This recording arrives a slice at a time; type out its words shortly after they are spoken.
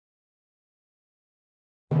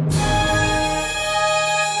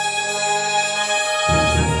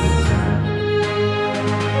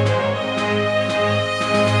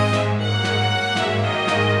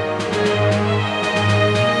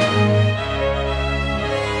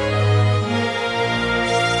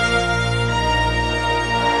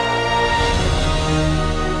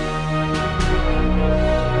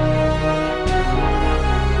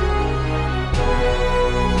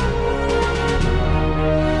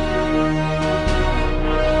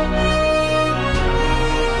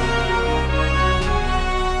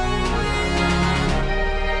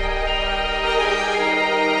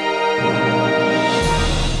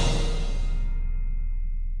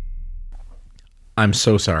I'm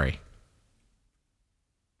so sorry.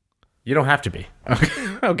 You don't have to be.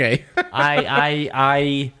 Okay.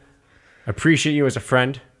 I appreciate you as a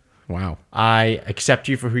friend. Wow. I accept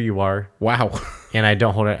you for who you are, Wow. and I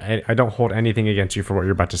don't hold anything against you for what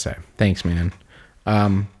you're about to say. Thanks, man.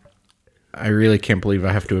 I really can't believe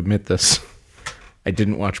I have to admit this. I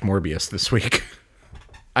didn't watch Morbius this week.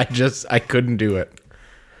 I couldn't do it.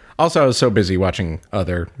 Also, I was so busy watching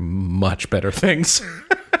other much better things.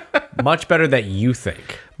 Much better that you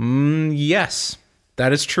think, Yes,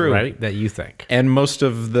 that is true. right? That you think. And most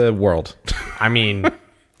of the world. I mean,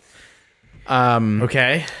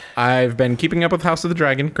 okay. I've been keeping up with House of the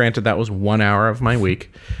Dragon. Granted, that was 1 hour of my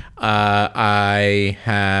week. I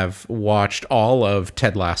have watched all of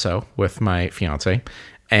Ted Lasso with my fiance.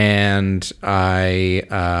 And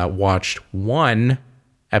I watched one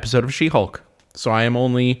episode of She-Hulk. So I am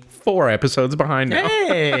only 4 episodes behind now.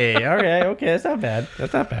 Hey, okay, that's not bad.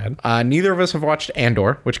 That's not bad. Neither of us have watched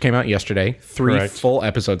Andor, which came out yesterday. 3 Correct. full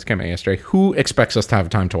episodes came out yesterday. Who expects us to have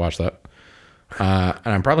time to watch that? And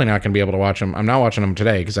I'm probably not going to be able to watch them. I'm not watching them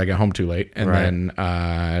today because I got home too late. And Right.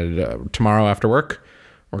 then tomorrow after work,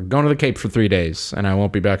 we're going to the Cape for 3 days, and I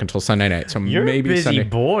won't be back until Sunday night. So You're maybe a busy Sunday.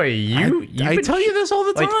 boy. I tell you this all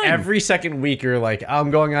the time. Like every second week, you're like,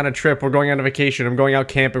 I'm going on a trip. We're going on a vacation. I'm going out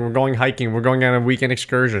camping. We're going hiking. We're going on a weekend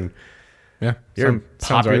excursion. Yeah, You're a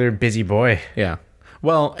sounds popular, right. busy boy. Yeah.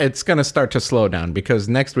 Well, it's going to start to slow down because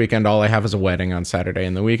next weekend all I have is a wedding on Saturday,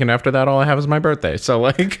 and the weekend after that all I have is my birthday. So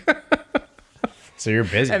like, So you're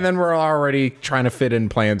busy. and then we're already trying to fit in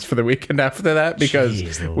plans for the weekend after that because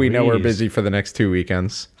Jeez we know we're Louise. busy for the next 2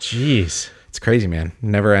 weekends. Jeez. It's crazy, man.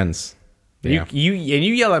 Never ends. Yeah. You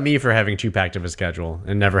yell at me for having too packed of a schedule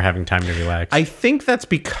and never having time to relax. I think that's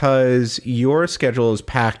because your schedule is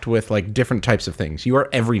packed with like different types of things. Your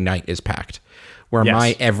every night is packed, where Yes.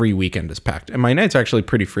 my every weekend is packed. And my night's actually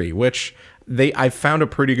pretty free, which I've found a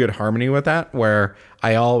pretty good harmony with that, where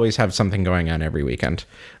I always have something going on every weekend.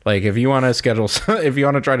 Like if you want to schedule, if you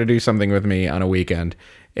want to try to do something with me on a weekend,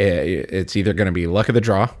 it's either going to be luck of the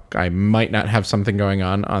draw. I might not have something going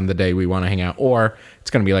on the day we want to hang out, or it's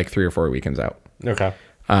going to be like 3 or 4 weekends out. okay.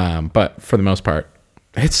 But for the most part,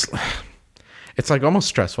 it's like almost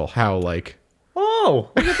stressful how like. Oh,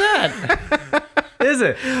 look at that. Is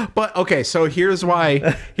it? But okay, so here's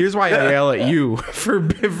why I yell at you for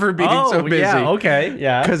being so busy. yeah. Okay.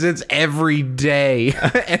 Yeah. Because it's every day,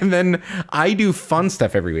 and then I do fun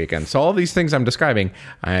stuff every weekend. So all these things I'm describing,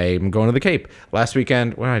 I'm going to the Cape last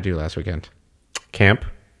weekend. What did I do last weekend? Camp.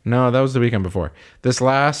 No, that was the weekend before. This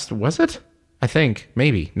last was it? I think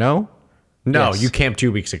maybe no. No, Yes. you camped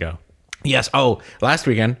 2 weeks ago. Yes. Oh, last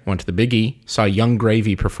weekend went to the Big E. Saw Young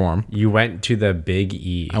Gravy perform. You went to the Big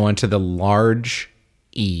E. I went to the Large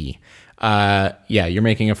E. Yeah, you're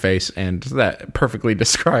making a face, and that perfectly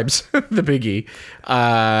describes the Big E.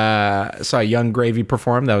 Saw Young Gravy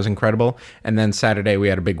perform. That was incredible. And then Saturday, we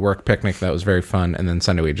had a big work picnic. That was very fun. And then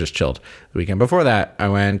Sunday, we just chilled. The weekend before that, I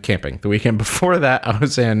went camping. The weekend before that, I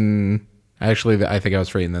was in... Actually, I think I was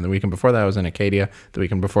free. And then the weekend before that, I was in Acadia. The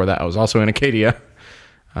weekend before that, I was also in Acadia.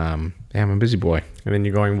 Yeah, I'm a busy boy. And then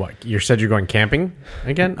you're going what? You said you're going camping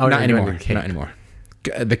again? Oh, Not you're going anymore. to the Cape. Not anymore.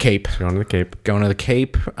 The Cape. Going to the Cape. Going to the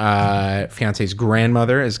Cape. Fiance's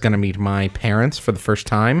grandmother is going to meet my parents for the first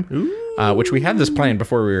time, which we had this planned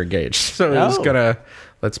before we were engaged. So it was Oh. gonna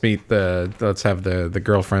let's have the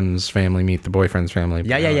girlfriend's family meet the boyfriend's family.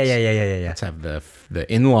 Yeah. Let's have the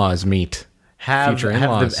in-laws meet. Future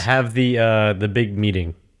in-laws. Have the big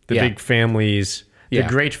meeting. The Yeah. big families. Yeah. The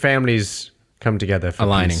great families come together for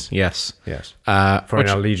Aligning. peace. Yes. Yes. For an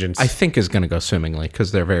allegiance. I think is going to go swimmingly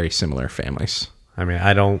because they're very similar families. I mean,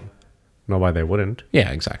 I don't know why they wouldn't.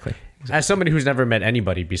 Yeah, exactly. As somebody who's never met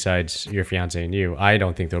anybody besides your fiance and you, I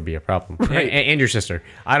don't think there'll be a problem. Right. And your sister.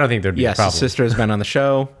 I don't think there'd be a Yes, his problem. sister has been on the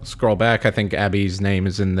show. Scroll back. I think Abby's name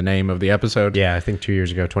is in the name of the episode. Yeah, I think 2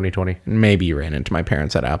 years ago, 2020. Maybe you ran into my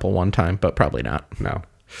parents at Apple one time, but probably not. No.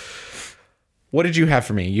 What did you have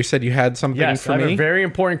for me? You said you had something Yes, for I have me? a very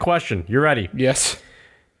important question. You ready? Yes.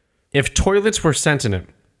 If toilets were sentient,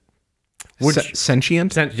 would you-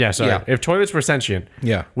 Sentient? yeah, sorry. Yeah. If toilets were sentient,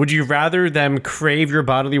 Yeah. would you rather them crave your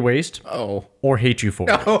bodily waste Oh. or hate you for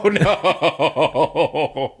it? Oh, no.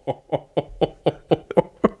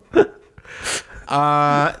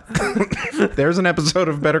 There's an episode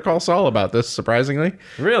of Better Call Saul about this, surprisingly.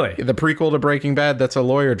 Really? The prequel to Breaking Bad, that's a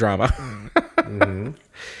lawyer drama.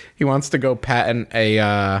 He wants to go patent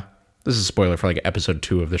a... this is a spoiler for like episode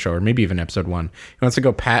 2 of the show, or maybe even episode 1. He wants to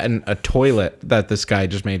go patent a toilet that this guy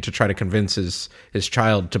just made to try to convince his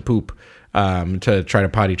child to poop, to try to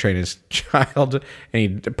potty train his child. And he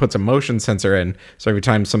puts a motion sensor in, so every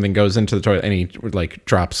time something goes into the toilet, and he like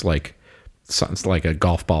drops like sounds like a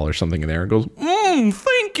golf ball or something in there. It goes,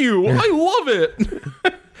 thank you. I love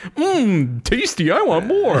it. Tasty. I want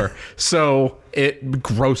more. So it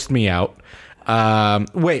grossed me out.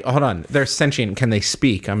 Wait, hold on. They're sentient. Can they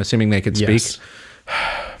speak? I'm assuming they could speak. Yes.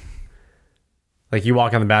 Like you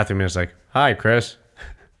walk in the bathroom and it's like, hi, Chris.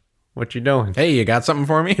 What you doing? Hey, you got something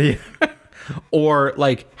for me? Yeah. Or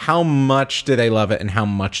like, how much do they love it and how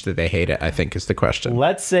much do they hate it? I think is the question.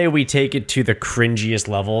 Let's say we take it to the cringiest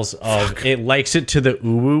levels of it likes it to the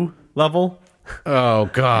uwu level. Oh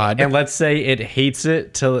God. And let's say it hates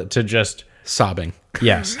it to just Sobbing.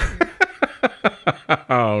 yes.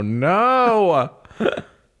 Oh no. I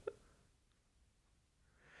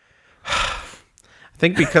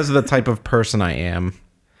think because of the type of person I am,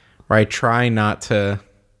 where I try not to.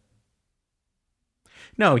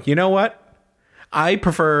 No, you know what? I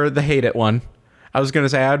prefer the hate it one. I was gonna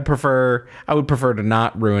say I would prefer to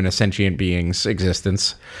not ruin a sentient being's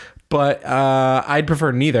existence, but I'd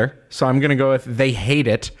prefer neither. So I'm gonna go with they hate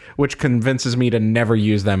it, which convinces me to never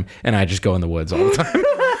use them, and I just go in the woods all the time.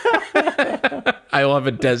 I will have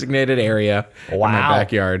a designated area in my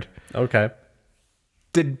backyard. Okay.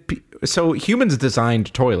 So humans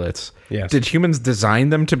designed toilets. Yes. Did humans design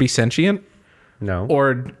them to be sentient? No.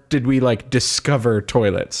 Or did we like discover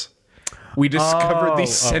toilets? We discovered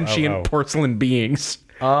these sentient porcelain beings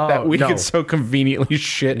that we could so conveniently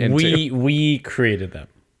shit into. We created them.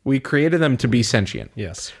 We created them to be sentient.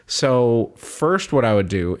 Yes. So first what I would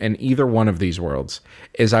do in either one of these worlds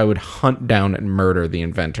is I would hunt down and murder the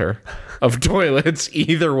inventor of toilets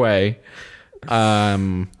either way.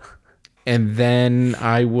 And then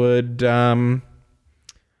I would, I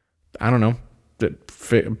don't know,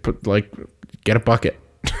 get a bucket.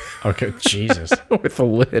 Okay. Jesus. With a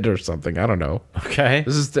lid or something. I don't know. Okay.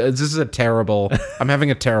 This is a terrible, I'm having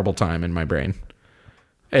a terrible time in my brain.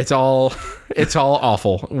 It's all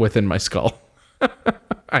awful within my skull.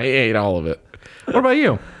 I ate all of it. What about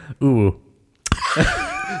you? Ooh.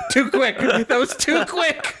 Too quick. That was too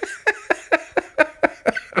quick.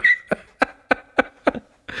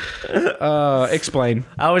 Explain.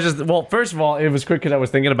 I was just first of all, it was quick because I was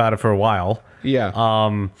thinking about it for a while.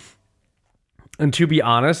 Yeah. And to be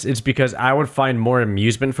honest, it's because I would find more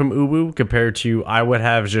amusement from uwu compared to I would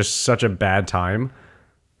have just such a bad time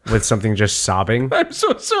with something just sobbing. I'm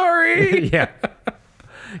so sorry. Yeah.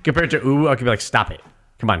 Compared to uwu, I could be like, stop it.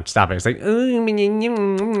 Come on, stop it. It's like,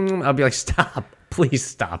 I'll be like, stop. Please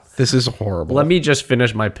stop. This is horrible. Let me just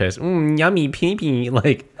finish my piss. Yummy pee pee.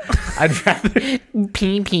 Like, I'd rather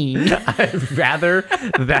pee pee. I'd rather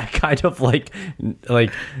that kind of like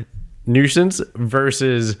nuisance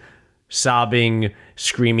versus sobbing,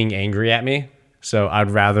 screaming, angry at me. So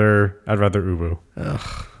I'd rather uwu.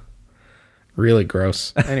 Ugh. Really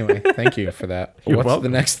gross. Anyway, thank you for that. What's welcome. the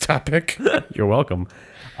next topic? You're welcome.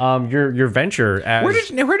 Your venture as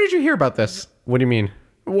Where did you hear about this? What do you mean?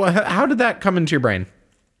 How did that come into your brain?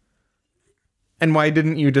 And why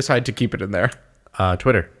didn't you decide to keep it in there?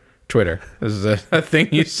 Twitter. This is a thing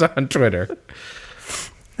you saw on Twitter.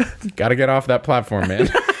 Got to get off that platform, man.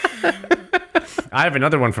 I have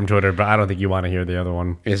another one from Twitter, but I don't think you want to hear the other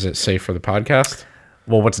one. Is it safe for the podcast?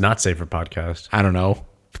 Well, what's not safe for podcast? I don't know.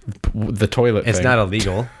 The toilet It's thing. not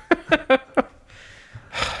illegal.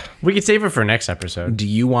 We could save it for next episode. Do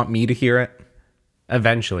you want me to hear it?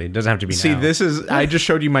 Eventually. It doesn't have to be See, now. I just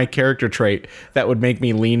showed you my character trait that would make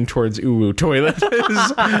me lean towards uwu toilet.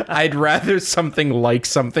 I'd rather something like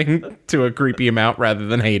something to a creepy amount rather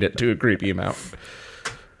than hate it to a creepy amount.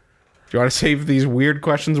 Do you want to save these weird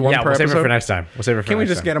questions per we'll episode? save it for next time. Can we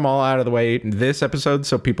just get them all out of the way in this episode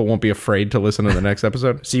so people won't be afraid to listen to the next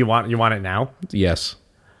episode? So you want it now? Yes.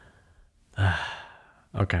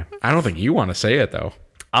 Okay. I don't think you want to say it though.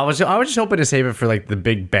 I was just hoping to save it for like the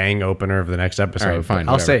big bang opener of the next episode. All right, fine.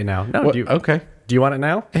 I'll whatever. say it now. No, okay. Do you want it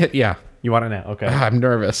now? Yeah. You want it now? Okay. I'm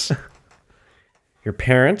nervous. Your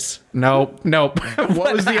parents? Nope.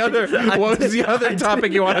 What was the other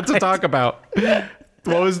topic you wanted to talk about?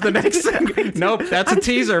 What was the next thing? Nope, that's a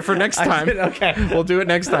teaser for next time. Okay. We'll do it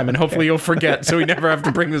next time, and hopefully you'll forget so we never have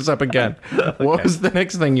to bring this up again. What was the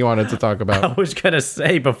next thing you wanted to talk I about? was going to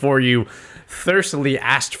say before you thirstily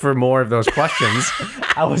asked for more of those questions,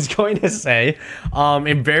 I was going to say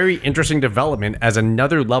a very interesting development as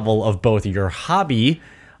another level of both your hobby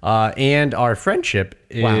and our friendship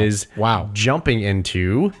is Wow. jumping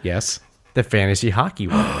into Yes. the fantasy hockey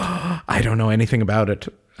world. I don't know anything about it.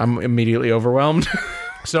 I'm immediately overwhelmed.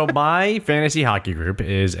 So my fantasy hockey group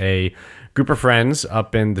is a group of friends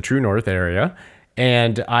up in the True North area.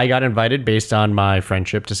 And I got invited based on my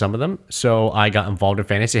friendship to some of them. So I got involved in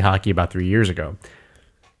fantasy hockey about 3 years ago.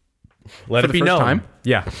 Let For it the be first known. time?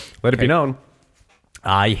 Yeah. Let it be known.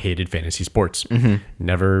 I hated fantasy sports.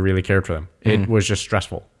 Never really cared for them. It was just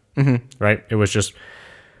stressful, right? It was just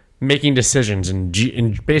making decisions and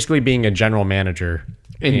basically being a general manager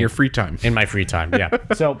In your free time. in my free time. Yeah.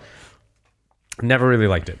 So never really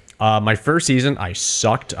liked it. My first season, I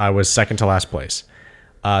sucked. I was second to last place.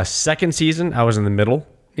 Second season, I was in the middle.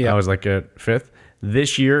 Yeah. I was like a fifth.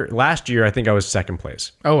 Last year, I think I was second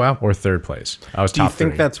place Oh, wow. or third place. I was Do you top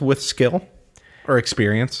think 30. that's with skill or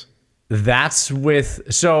experience? That's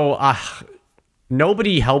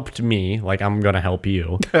nobody helped me like I'm gonna help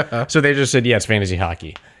you. So they just said, yeah, it's fantasy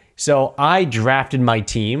hockey. So I drafted my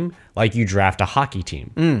team like you draft a hockey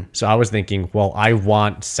team. So I was thinking, well, I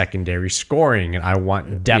want secondary scoring and I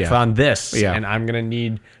want depth Yeah. on this, Yeah. and I'm gonna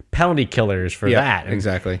need penalty killers for Yeah, that. And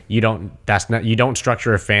exactly. You don't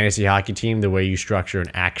structure a fantasy hockey team the way you structure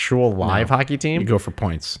an actual live hockey team. You go for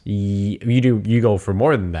points. You go for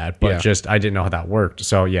more than that, but Yeah. just I didn't know how that worked.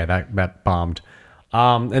 So yeah, that bombed.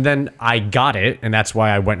 And then I got it, and that's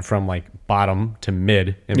why I went from like bottom to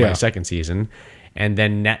mid in my Yeah. second season. And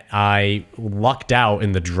then I lucked out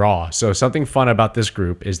in the draw. So something fun about this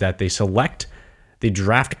group is that they select the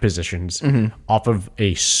draft positions off of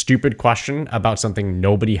a stupid question about something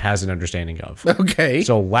nobody has an understanding of. Okay.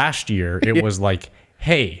 So last year it was like,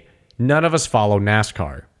 hey, none of us follow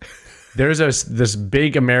NASCAR. There's this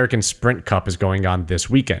big American Sprint Cup is going on this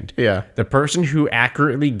weekend. Yeah. The person who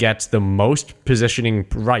accurately gets the most positioning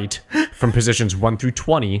right from positions 1 through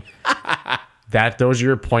 20, those are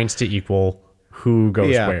your points to equal who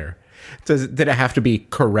goes Yeah. where. Did it have to be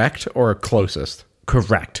correct or closest?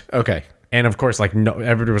 Correct. Okay. And of course, like no,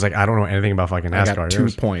 everybody was like, I don't know anything about fucking NASCAR. got There 2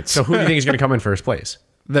 was- points. So who do you think is going to come in first place?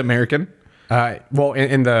 The American? Well,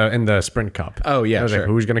 in the Sprint Cup. Oh, yeah, I was sure. like,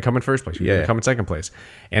 who's going to come in first place? Who's going Yeah. to come in second place?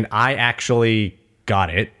 And I actually got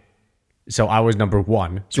it. So I was number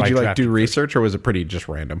 1. So Did you I like drafted do research or was it pretty just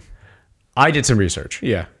random? I did some research.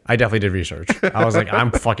 Yeah. I definitely did research. I was like, I'm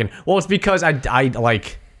fucking. Well, it's because I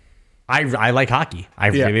like hockey. I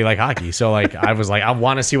Yeah. really like hockey. So like, I was like, I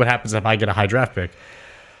want to see what happens if I get a high draft pick.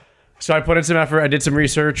 So I put in some effort. I did some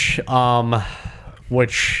research,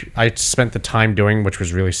 which I spent the time doing, which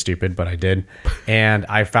was really stupid, but I did. And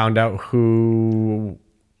I found out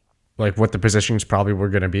what the positions probably were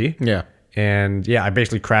going to be. Yeah. And yeah, I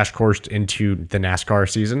basically crash coursed into the NASCAR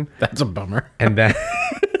season. That's a bummer. And then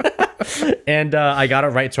I got it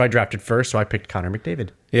right, so I drafted first, so I picked Connor McDavid.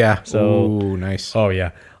 Yeah. So- Ooh, nice. Oh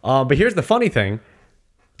yeah. But here's the funny thing.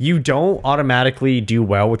 You don't automatically do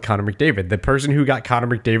well with Connor McDavid. The person who got Connor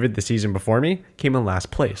McDavid the season before me came in last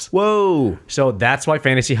place. Whoa. So that's why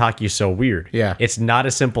fantasy hockey is so weird. Yeah. It's not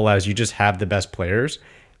as simple as you just have the best players.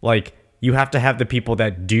 Like, you have to have the people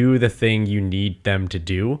that do the thing you need them to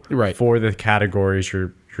do Right. for the categories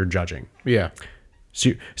you're judging. Yeah.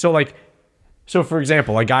 So for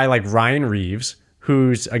example, a guy like Ryan Reeves,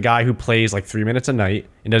 who's a guy who plays like 3 minutes a night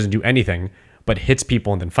and doesn't do anything, but hits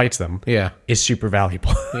people and then fights them, Yeah. is super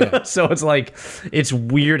valuable. Yeah. So it's like, it's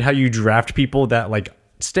weird how you draft people that like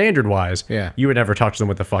standard wise, Yeah. you would never touch them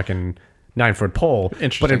with a fucking 9-foot pole. But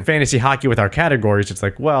Interesting. in fantasy hockey with our categories, it's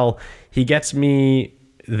like, well, he gets me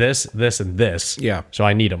this, and this. Yeah. So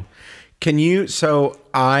I need him. So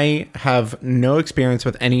I have no experience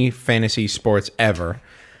with any fantasy sports ever,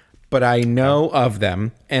 but I know of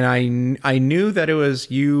them, and I knew that it was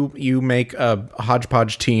you make a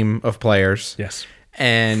hodgepodge team of players. Yes.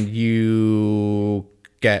 And you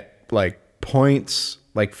get like points,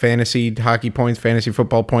 like fantasy hockey points, fantasy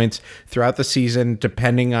football points throughout the season,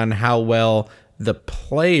 depending on how well the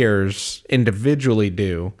players individually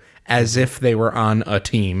do, as if they were on a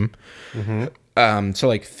team. So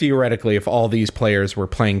like theoretically, if all these players were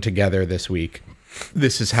playing together this week,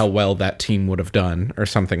 this is how well that team would have done or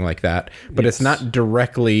something like that. But it's not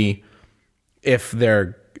directly if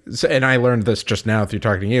they're, and I learned this just now through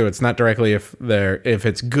talking to you, it's not directly if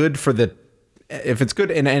it's good if it's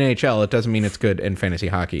good in NHL, it doesn't mean it's good in fantasy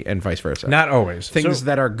hockey and vice versa. Not always. Things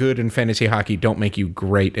that are good in fantasy hockey don't make you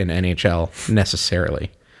great in NHL necessarily.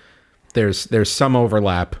 There's some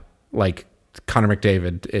overlap, like Connor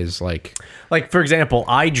McDavid is like for example,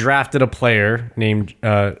 I drafted a player named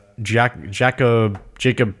Jacob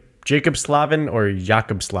Slavin or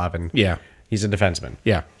Jakob Slavin. Yeah. He's a defenseman.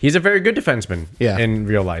 Yeah. He's a very good defenseman Yeah. in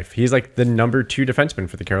real life. He's like the number 2 defenseman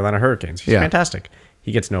for the Carolina Hurricanes. He's Yeah. fantastic.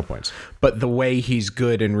 He gets no points. but the way he's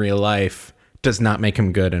good in real life does not make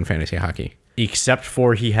him good in fantasy hockey. Except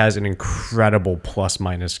for he has an incredible plus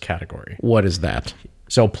minus category. What is that?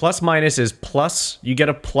 So plus minus is plus. You get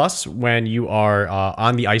a plus when you are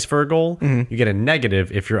on the ice for a goal. You get a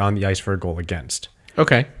negative if you're on the ice for a goal against.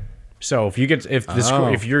 Okay. So if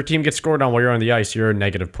if your team gets scored on while you're on the ice, you're a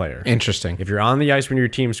negative player. Interesting. If you're on the ice when your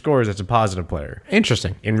team scores, it's a positive player.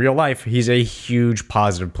 Interesting. In real life, he's a huge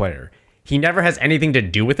positive player. He never has anything to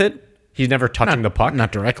do with it. He's never touching the puck.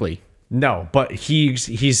 Not directly. No, but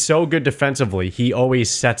he's so good defensively. He always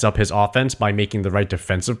sets up his offense by making the right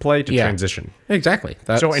defensive play to transition. Exactly.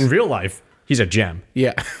 So in real life, he's a gem.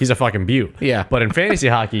 Yeah. He's a fucking beaut. Yeah. But in fantasy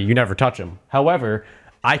hockey, you never touch him. However,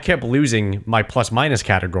 I kept losing my plus minus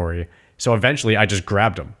category. So eventually I just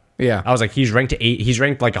grabbed him. Yeah. I was like, he's ranked 8. He's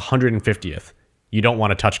ranked like 150th. You don't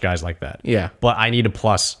want to touch guys like that. Yeah. But I need a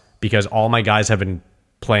plus because all my guys have been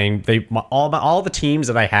playing. All the teams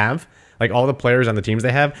that I have, like all the players on the teams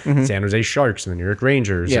they have, San Jose Sharks and the New York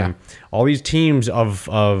Rangers, and all these teams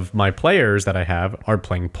of my players that I have are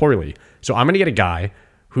playing poorly. So I'm gonna get a guy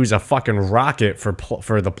who's a fucking rocket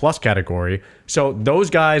for the plus category. So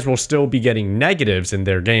those guys will still be getting negatives in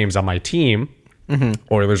their games on my team.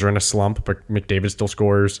 Oilers are in a slump, but McDavid still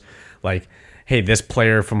scores. Like, hey, this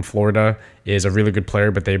player from Florida is a really good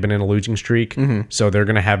player, but they've been in a losing streak. So they're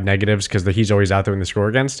going to have negatives because he's always out there when they score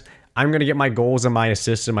against. I'm going to get my goals and my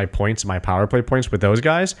assists and my points and my power play points with those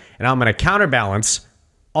guys. And I'm going to counterbalance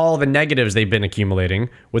all the negatives they've been accumulating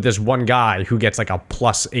with this one guy who gets like a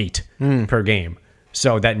 +8 per game.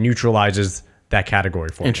 So that neutralizes that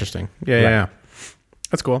category for me. Interesting. Yeah.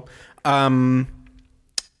 That's cool. Can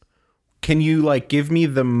you like give me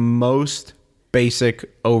the most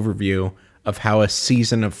basic overview of how a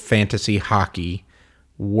season of fantasy hockey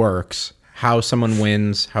works? How someone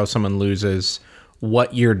wins, how someone loses,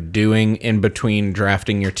 what you're doing in between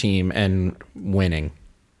drafting your team and winning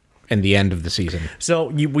in the end of the season? So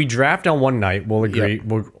we draft on one night. We'll agree.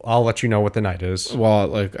 I'll let you know what the night is. Well,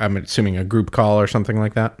 like I'm assuming a group call or something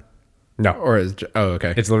like that. No. Or is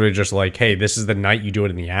okay. It's literally just like, hey, this is the night. You do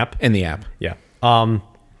it in the app. In the app. Yeah.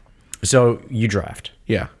 So you draft.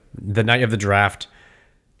 Yeah. The night of the draft,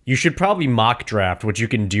 you should probably mock draft, which you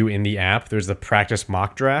can do in the app. There's the practice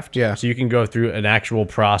mock draft. Yeah. So you can go through an actual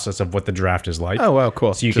process of what the draft is like. Oh, wow,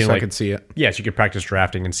 cool. So you Just can so I like, can see it. Yeah, so you can practice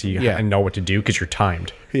drafting and see Yeah. and know what to do because you're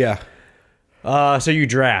timed. Yeah. So you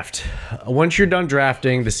draft. Once you're done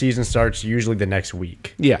drafting, the season starts usually the next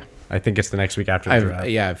week. Yeah. I think it's the next week after the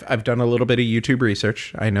draft. I've done a little bit of YouTube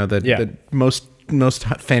research. I know that, that most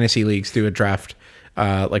fantasy leagues do a draft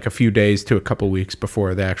like a few days to a couple weeks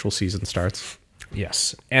before the actual season starts.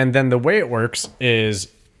 Yes. And then the way it works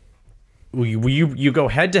is you go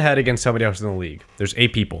head to head against somebody else in the league. There's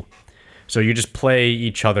 8 people. So you just play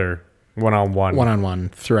each other one-on-one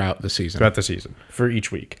throughout the season. Throughout the season for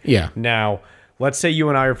each week. Yeah. Now, let's say you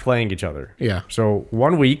and I are playing each other. Yeah. So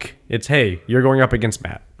 1 week, it's, hey, you're going up against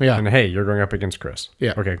Matt. Yeah. And hey, you're going up against Chris.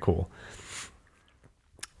 Yeah. Okay, cool.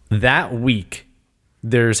 That week,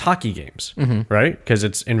 there's hockey games, right? Because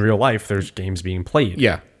it's in real life, there's games being played.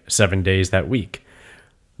 Yeah. 7 days that week.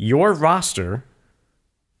 Your roster,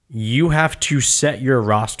 you have to set your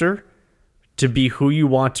roster to be who you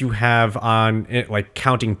want to have on it, like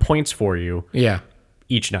counting points for you Yeah.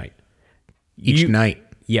 each night. Each night.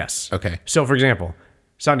 Yes. Okay. So for example,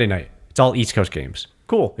 Sunday night, it's all East Coast games.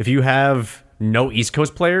 Cool. If you have no East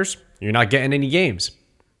Coast players, you're not getting any games.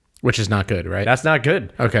 Which is not good, right? That's not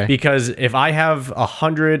good. Okay. Because if I have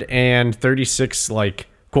 136 like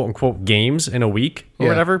quote unquote games in a week or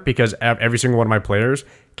whatever, because every single one of my players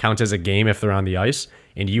counts as a game if they're on the ice,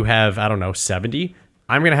 and you have, I don't know, 70,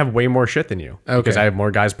 I'm going to have way more shit than you because I have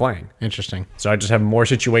more guys playing. Interesting. So I just have more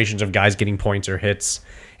situations of guys getting points or hits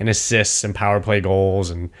and assists and power play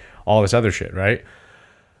goals and all this other shit, right?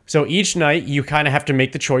 So each night you kind of have to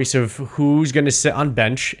make the choice of who's going to sit on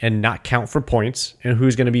bench and not count for points and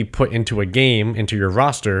who's going to be put into a game, into your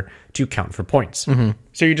roster to count for points.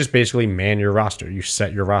 So you just basically man your roster. You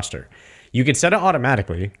set your roster. You can set it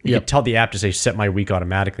automatically. You can tell the app to say set my week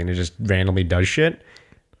automatically and it just randomly does shit.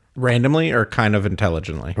 Randomly or kind of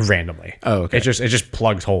intelligently? Randomly. Oh, okay. It just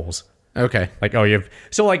plugs holes. Okay. Like, oh, you have,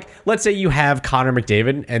 so like, let's say you have Connor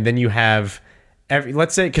McDavid and then you have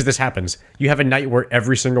let's say, because this happens, you have a night where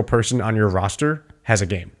every single person on your roster has a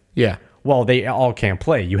game. Yeah. Well, they all can't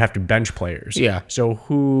play. You have to bench players. Yeah. So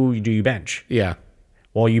who do you bench? Yeah.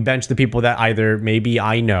 Well, you bench the people that either maybe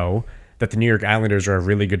I know that the New York Islanders are a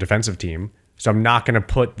really good defensive team. So I'm not going to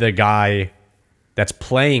put the guy that's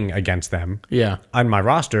playing against them on my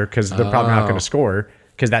roster because they're probably not going to score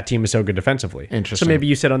because that team is so good defensively. Interesting. So maybe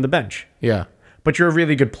you sit on the bench. Yeah. But you're a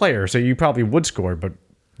really good player, so you probably would score, but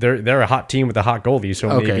they're a hot team with a hot goalie,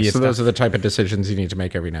 so maybe it's so those are the type of decisions you need to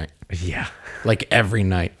make every night. Yeah. Like every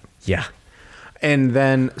night. Yeah. And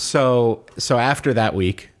then so after that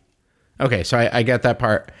week, okay, so I get that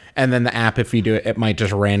part. And then the app, if you do it, it might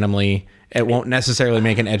just randomly, it won't necessarily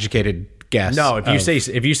make an educated guess. No,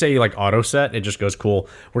 if you say like auto set, it just goes cool.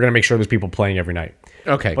 We're gonna make sure there's people playing every night.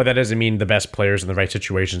 Okay. But that doesn't mean the best players in the right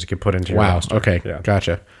situations get put into your Wow. roster. Okay. Yeah.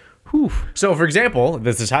 Gotcha. Whew. So, for example,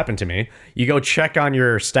 this has happened to me. You go check on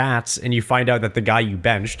your stats and you find out that the guy you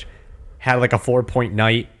benched had like a 4-point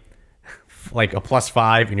night, like a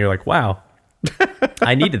 +5, and you're like, wow,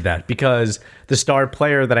 I needed that because the star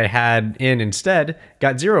player that I had in instead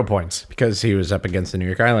got 0 points. Because he was up against the New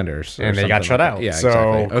York Islanders. or And they got something shut like out. that. Yeah, so,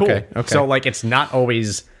 exactly. cool. Okay. So, like, it's not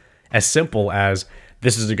always as simple as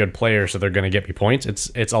this is a good player, so they're going to get me points.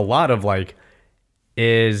 It's a lot of like,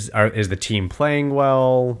 is the team playing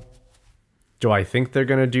well? Do I think they're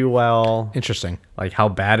going to do well? Interesting. Like, how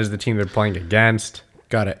bad is the team they're playing against?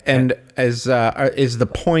 Got it. And is the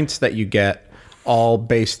points that you get all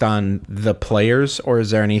based on the players, or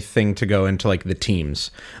is there anything to go into like the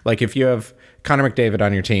teams? Like if you have Connor McDavid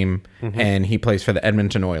on your team and he plays for the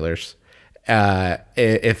Edmonton Oilers,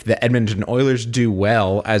 if the Edmonton Oilers do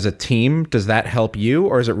well as a team, does that help you,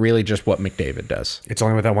 or is it really just what McDavid does? It's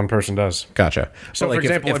only what that one person does. Gotcha. So, But, for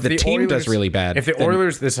example, if the team does really bad, if the then-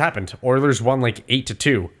 Oilers, this happened, Oilers won like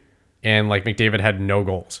 8-2, and like McDavid had no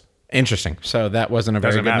goals. interesting. So that wasn't a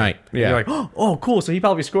very Doesn't good matter. night. And Yeah. You're like, oh, cool. So he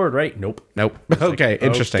probably scored, right? Nope. Nope. Okay.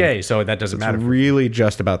 Interesting. Okay, so that doesn't matter. It's really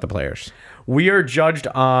just about the players. We are judged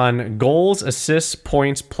on goals, assists,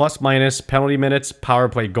 points, plus minus, penalty minutes, power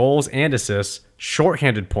play goals and assists,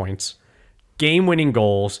 shorthanded points, game-winning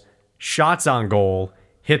goals, shots on goal,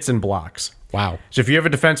 hits and blocks. Wow. So if you have a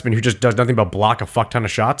defenseman who just does nothing but block a fuck ton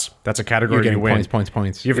of shots, that's a category You're you getting win.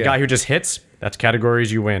 points. You have a guy who just hits, that's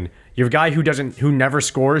categories you win. You have a guy who never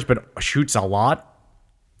scores but shoots a lot,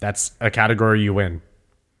 that's a category you win.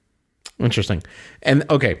 Interesting. And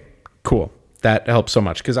okay, cool. That helps so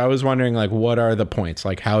much because I was wondering like what are the points?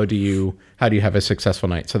 Like how do you have a successful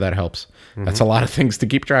night? So that helps. That's a lot of things to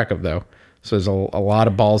keep track of though. So there's a lot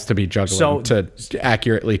of balls to be juggling to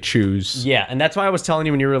accurately choose. Yeah, and that's why I was telling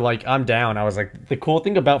you when you were like, I'm down. I was like, the cool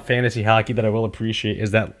thing about fantasy hockey that I will appreciate is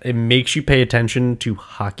that it makes you pay attention to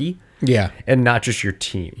hockey Yeah, and not just your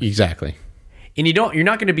team. exactly. And you're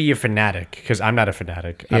not going to be a fanatic because I'm not a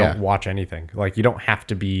fanatic. I Yeah. don't watch anything. Like you don't have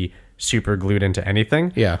to be super glued into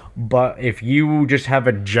anything. Yeah. But if you just have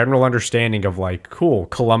a general understanding of like, cool,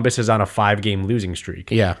 Columbus is on a 5-game losing streak.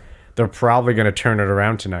 Yeah. They're probably going to turn it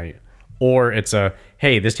around tonight. Or it's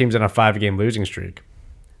hey, this team's on a 5-game losing streak.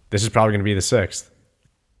 This is probably going to be the 6th.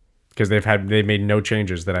 Because they've made no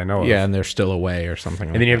changes that I know of. Yeah, and they're still away or something.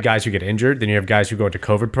 And then you have guys who get injured. Then you have guys who go into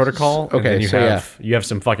COVID protocol. And Okay, then so you have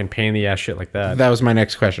some fucking pain in the ass shit like that. That was my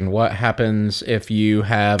next question. What happens if you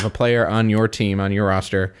have a player on your team, on your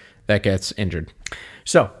roster, that gets injured?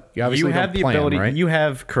 So You obviously have don't the play 'em, ability. right?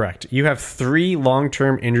 You have 3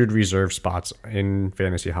 long-term injured reserve spots in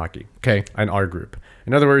fantasy hockey. Okay. In our group.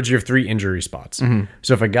 In other words, you have 3 injury spots. Mm-hmm.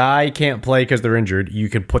 So if a guy can't play because they're injured, you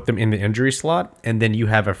can put them in the injury slot, and then you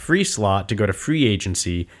have a free slot to go to free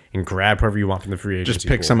agency and grab whoever you want from the free agency. Just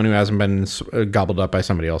pick pool. someone who hasn't been gobbled up by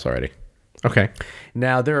somebody else already. Okay.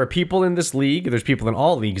 Now, there are people in this league, there's people in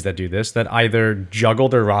all leagues that do this, that either juggle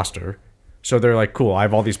their roster. So they're like, cool, I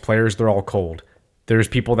have all these players, they're all cold. There's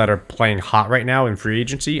people that are playing hot right now in free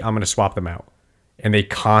agency, I'm going to swap them out. And they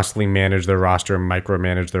constantly manage their roster,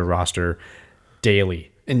 micromanage their roster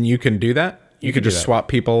daily. And you can do that? You could do just that. swap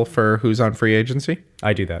people for who's on free agency?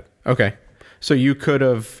 I do that. Okay. So you could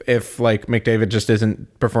have, if like McDavid just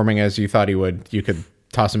isn't performing as you thought he would, you could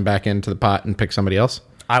toss him back into the pot and pick somebody else?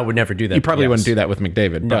 I would never do that. You probably yes. wouldn't do that with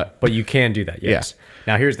McDavid, But you can do that, yes.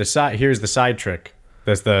 Now here's the side trick.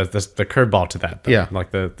 There's the curveball to that. Yeah.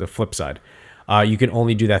 Like the flip side. You can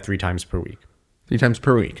only do that 3 times per week. 3 times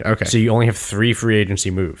per week. Okay. So you only have 3 free agency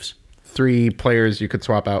moves. 3 players you could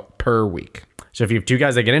swap out per week. So if you have 2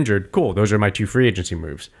 guys that get injured, cool. Those are my 2 free agency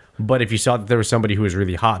moves. But if you saw that there was somebody who was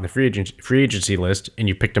really hot in the free agency list and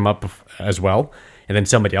you picked them up as well, and then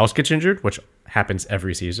somebody else gets injured, which happens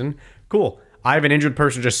every season, cool. I have an injured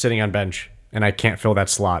person just sitting on bench and I can't fill that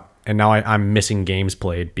slot. And now I'm missing games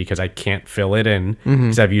played because I can't fill it in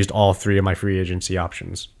because I've used all 3 of my free agency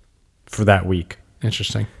options for that week.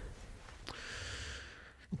 Interesting.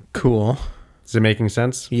 Cool. Is it making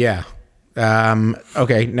sense? Yeah.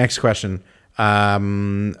 Okay, next question.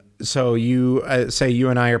 So you say you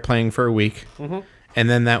and I are playing for a week, and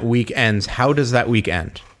then that week ends. How does that week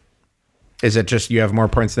end? Is it just you have more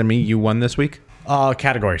points than me? You won this week?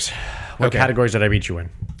 Categories. What Okay. categories did I beat you in?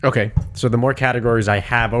 Okay. So the more categories I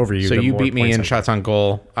have over you, So the you more beat me points in I shots on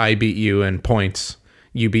goal. I beat you in points.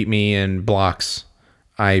 You beat me in blocks.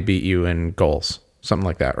 I beat you in goals. Something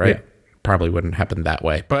like that, right? Yeah. Probably wouldn't happen that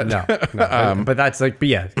way, but No, but that's like, but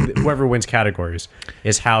yeah, whoever wins categories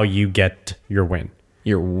is how you get your win.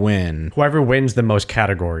 Your win Whoever wins the most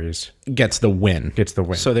categories gets the win. gets the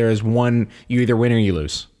win. So there is one. You either win or you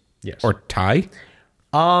lose. Yes. Or tie.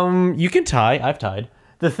 You can tie. I've tied.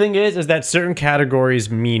 The thing is that certain categories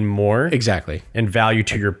mean more Exactly. in value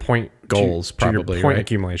to your point Goals, to your probably, point right?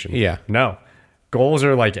 accumulation. Yeah. No, goals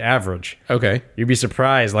are like average. Okay. You'd be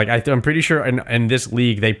surprised. Like I'm pretty sure in this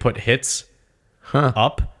league they put hits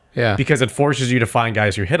up. Yeah. Because it forces you to find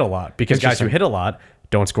guys who hit a lot. Because guys who Interesting. hit a lot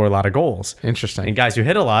don't score a lot of goals. Interesting. And guys who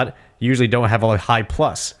hit a lot usually don't have a high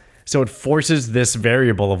plus. So it forces this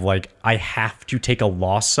variable of like, I have to take a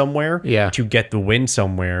loss somewhere Yeah. to get the win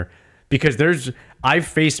somewhere. Because I've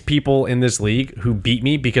faced people in this league who beat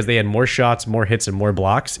me because they had more shots, more hits, and more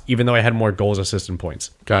blocks, even though I had more goals, assists, and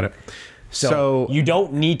points. Got it. So You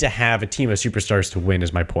don't need to have a team of superstars to win,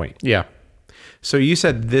 is my point. yeah. So you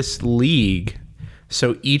said this league.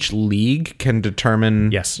 So each league can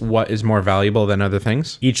determine Yes. what is more valuable than other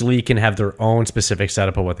things. Each league can have their own specific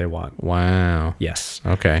setup of what they want. Wow. Yes.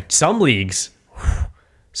 Okay. Some leagues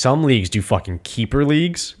do fucking keeper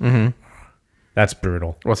leagues. Mm-hmm. That's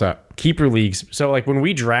brutal. What's that? Keeper leagues. So like when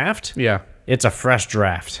we draft, Yeah. it's a fresh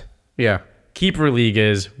draft. Yeah. Keeper league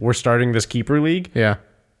is we're starting this keeper league. Yeah.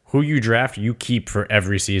 Who you draft, you keep for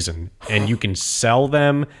every season. And you can sell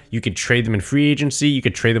them. You can trade them in free agency. You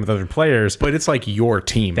could trade them with other players. But it's like your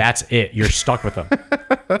team. That's it. You're stuck with them.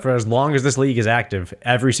 For as long as this league is active,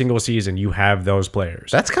 every single season you have those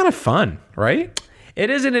players. That's kind of fun, right? It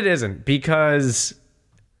is and it isn't because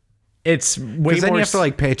it's way Because then more you have to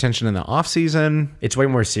like pay attention in the off season. it's way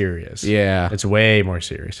more serious. Yeah. It's way more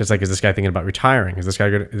serious. It's like, is this guy thinking about retiring? Is this guy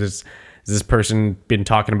going is this person been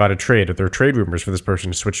talking about a trade? Are there trade rumors for this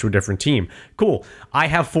person to switch to a different team? Cool. I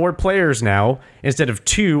have 4 players now instead of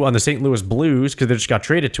 2 on the St. Louis Blues because they just got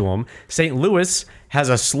traded to them. St. Louis has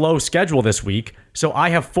a slow schedule this week. So I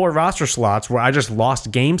have 4 roster slots where I just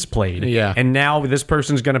lost games played. Yeah. And now this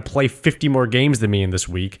person's going to play 50 more games than me in this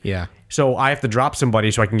week. Yeah. So I have to drop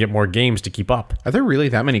somebody so I can get more games to keep up. Are there really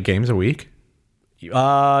that many games a week?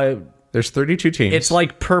 There's 32 teams. It's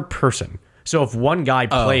like per person. So if one guy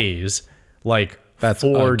plays like That's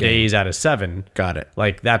 4 a game. days out of 7, Got it.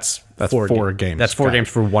 like that's 4 4 games. That's 4 Got it. games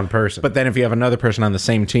for one person. But then if you have another person on the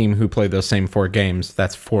same team who played those same 4 games,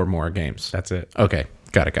 that's 4 more games. that's it. Okay.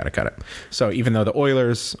 Got it. So even though the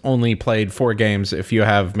Oilers only played 4 games, if you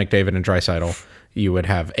have McDavid and Draisaitl, you would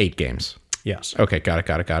have 8 games. Yes. Okay. Got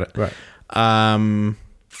it. Right. Um,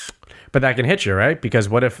 But that can hit you, right? Because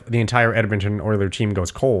what if the entire Edmonton Oilers team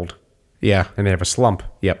goes cold yeah. and they have a slump?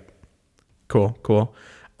 Yep. Cool.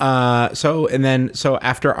 So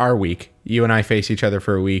after our week, you and I face each other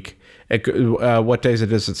for a week. What days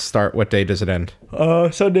does it start? What day does it end?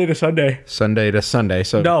 Sunday to Sunday. Sunday to Sunday.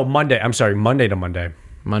 So No, Monday. I'm sorry, Monday to Monday.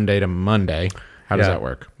 Monday to Monday. How does Yeah. that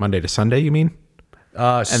work? Monday to Sunday, you mean?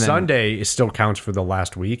 Sunday still counts for the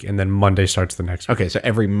last week, and then Monday starts the next week. Okay, so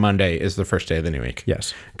every Monday is the first day of the new week.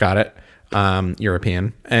 Yes. Got it.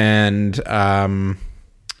 European. And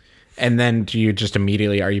then do you just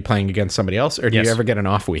immediately, are you playing against somebody else, or do Yes. you ever get an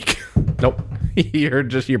off week? Nope. You're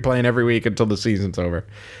playing every week until the season's over.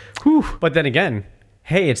 Whew. But then again,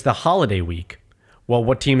 hey, it's the holiday week. Well,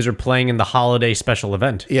 what teams are playing in the holiday special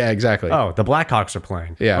event? Yeah, exactly. Oh, the Blackhawks are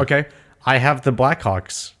playing. Yeah. Okay. I have the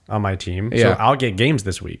Blackhawks on my team, so Yeah. I'll get games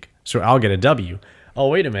this week. So I'll get a W. Oh,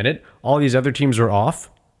 wait a minute. All these other teams are off.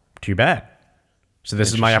 Too bad. So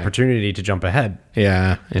this is my opportunity to jump ahead.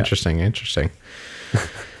 Yeah, interesting.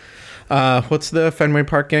 What's the Fenway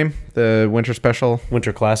Park game? The Winter Special?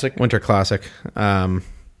 Winter Classic. Winter Classic. Yeah,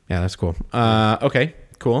 that's cool. Okay,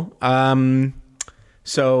 cool.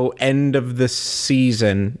 So end of the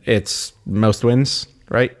season, it's most wins,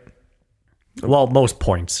 right? Well, most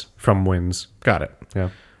points from wins. Got it. Yeah.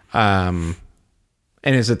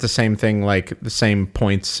 And is it the same thing, like the same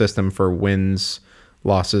points system for wins,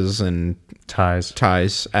 losses, and Ties.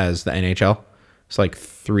 ties as the NHL? It's like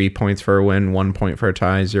 3 points for a win, 1 point for a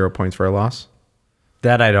tie, 0 points for a loss.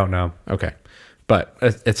 That I don't know. Okay. But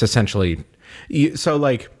it's essentially, so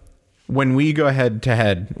like when we go head to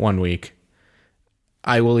head one week,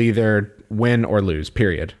 I will either win or lose,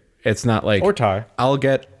 period. It's not like, Or tie. I'll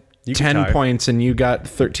get You can 10 tie. points and you got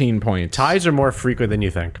 13 points. Ties are more frequent than you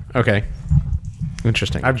think. Okay.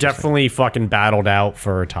 Interesting. I've definitely fucking battled out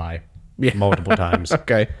for a tie multiple times.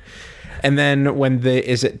 Okay. And then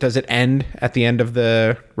does it end at the end of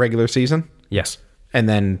the regular season? Yes. And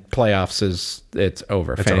then playoffs it's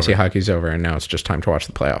over. Fantasy over. hockey's over, and now it's just time to watch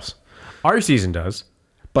the playoffs. Our season does.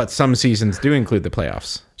 But some seasons do include the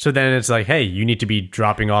playoffs. So then it's like, hey, you need to be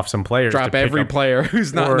dropping off some players. Drop to pick every up- player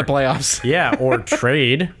who's not in the playoffs. Yeah, or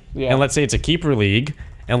trade. Yeah. And let's say it's a keeper league,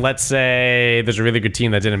 and let's say there's a really good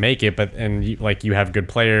team that didn't make it, but you have good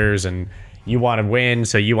players, and you want to win,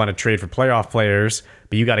 so you want to trade for playoff players,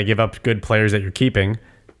 but you got to give up good players that you're keeping.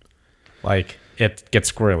 Like, it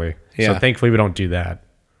gets squirrely. Yeah. So thankfully we don't do that.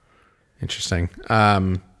 Interesting.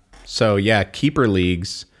 So yeah, keeper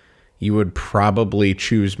leagues, you would probably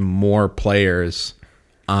choose more players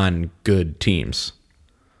on good teams.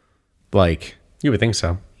 Like, You would think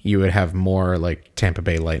so. you would have more like Tampa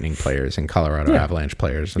Bay Lightning players and Colorado Avalanche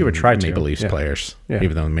players. And would try to. Maple Leafs Yeah. players, Yeah.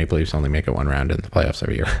 even though Maple Leafs only make it one round in the playoffs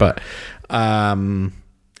every year. But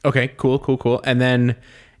okay, cool. And then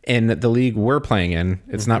in the league we're playing in,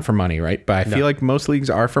 it's not for money, right? But I feel like most leagues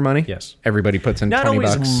are for money. Yes. Everybody puts in Not 20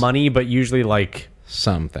 always bucks. money, but usually like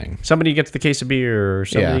Something. somebody gets the case of beer or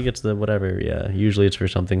somebody Yeah. gets the whatever. Yeah, usually it's for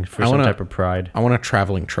something, for some wanna- type of pride. I want a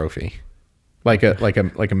traveling trophy. Like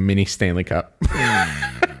a mini Stanley Cup.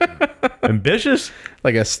 Ambitious?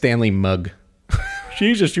 Like a Stanley mug.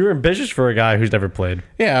 Jesus, you're ambitious for a guy who's never played.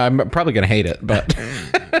 Yeah, I'm probably gonna hate it, but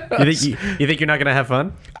You think you're not gonna have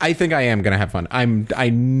fun? I think I am gonna have fun. I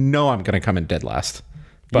know I'm gonna come in dead last.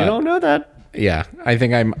 But You don't know that. yeah, I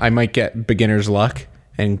think I might get beginner's luck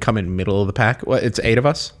and come in middle of the pack. Well, it's 8 of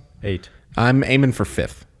us. 8. I'm aiming for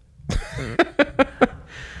 5th.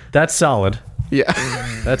 That's solid. Yeah.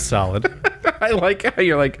 That's solid. I like how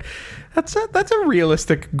you're like, that's a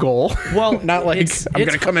realistic goal. Well, Not like it's- I'm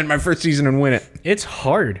it's- gonna come in my first season and win it. It's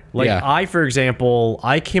hard. Like Yeah. for example,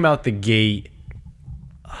 I came out the gate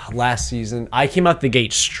last season. I came out the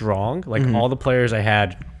gate strong. Like all the players I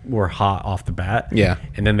had were hot off the bat. Yeah.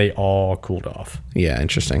 And then they all cooled off. Yeah,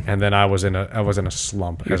 interesting. And then I was in a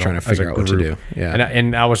slump. You're trying to figure out what to do. Yeah.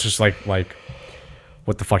 And I was just like,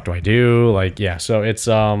 what the fuck do I do? Like, yeah. So it's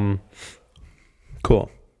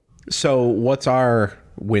Cool. So what's our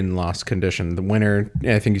win-loss condition? The winner,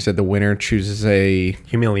 I think you said the winner chooses a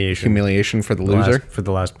humiliation for the loser. for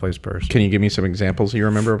the last place person. Can you give me some examples you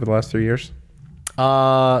remember over the last 3 years?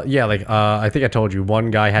 Yeah, I think I told you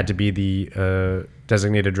one guy had to be the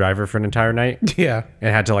designated driver for an entire night. Yeah.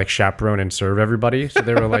 And had to like chaperone and serve everybody. So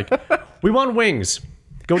they were like, "We want wings.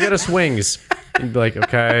 Go get us wings." And he'd be like,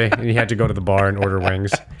 "Okay." And he had to go to the bar and order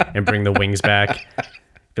wings and bring the wings back.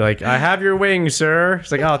 Be like, "I have your wings, sir."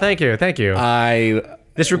 It's like, "Oh, thank you.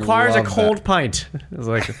 This requires a love cold pint." I was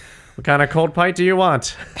like, "What kind of cold pint do you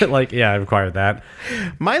want?" Like, yeah, I required that.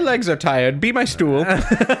 My legs are tired. Be my stool.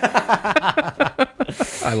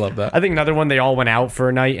 I love that. I think another one, they all went out for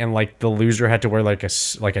a night and like the loser had to wear like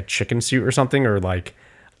a chicken suit or something, or like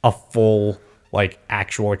a full like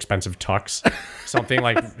actual expensive tux,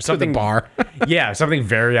 something bar. Yeah, something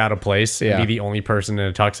very out of place. Yeah. And be the only person in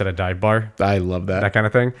a tux at a dive bar, I love that. that kind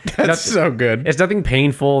of thing. That's so good. It's nothing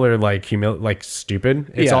painful or like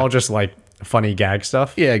stupid. It's Yeah. all just like funny gag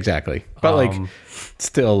stuff. Yeah, exactly. But like, Um,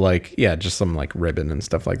 still like, yeah, just some like ribbon and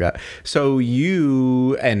stuff like that. So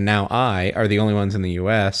you and now I are the only ones in the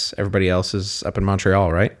U.S. Everybody else is up in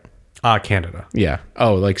Montreal, right? Canada. Yeah.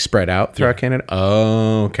 Oh, like spread out throughout Canada.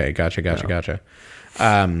 Oh, okay. Gotcha.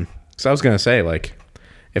 So I was gonna say, like,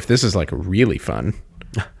 if this is like really fun,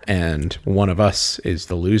 and one of us is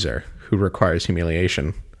the loser who requires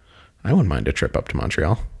humiliation, I wouldn't mind a trip up to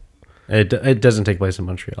Montreal. It doesn't take place in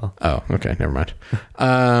Montreal. Oh, okay, never mind.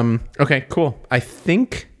 Okay, cool. I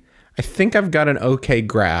think I've got an okay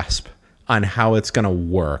grasp on how it's gonna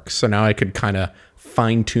work. So now I could kind of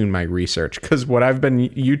fine tune my research, because what I've been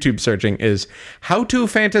YouTube searching is how to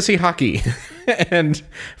fantasy hockey and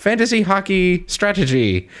fantasy hockey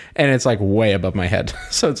strategy, and it's like way above my head.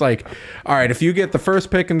 So it's like, all right, if you get the first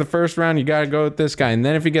pick in the first round, you got to go with this guy, and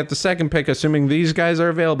then if you get the second pick, assuming these guys are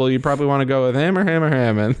available, you probably want to go with him or him or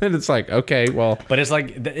him, and then it's like, okay, well, But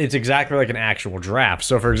it's exactly like an actual draft.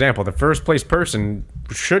 So, for example, the first place person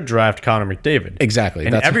should draft Connor McDavid. exactly,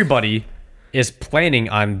 And everybody is planning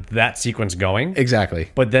on that sequence going.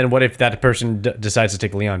 exactly. But then what if that person decides to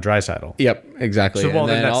take Leon Draisaitl? Yep, exactly. So, well, and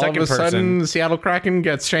then that all of second a sudden, person- the Seattle Kraken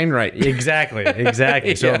gets Shane Wright. Exactly.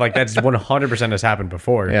 So, Yeah. like, that's 100% has happened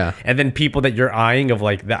before. Yeah. And then people that you're eyeing of,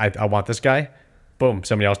 like, I want this guy. Boom,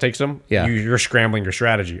 somebody else takes him. Yeah. You're scrambling your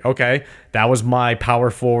strategy. Okay, that was my power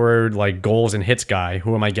forward, like, goals and hits guy.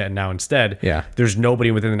 Who am I getting now instead? Yeah. There's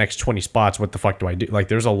nobody within the next 20 spots. What the fuck do I do? Like,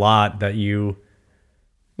 there's a lot that you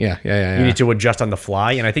Yeah. you need to adjust on the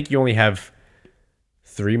fly, and I think you only have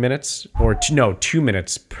 3 minutes or 2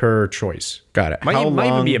 minutes per choice. Got it. Might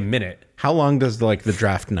even be a minute. How long does the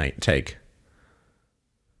draft night take?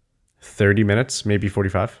 30 minutes, maybe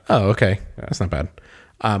 45. Oh, okay. That's not bad.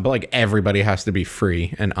 But like everybody has to be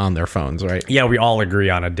free and on their phones, right? Yeah, we all agree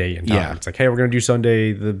on a date and time. Yeah. It's like, hey, we're gonna do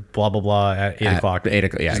Sunday, the blah blah blah at 8 o'clock. 8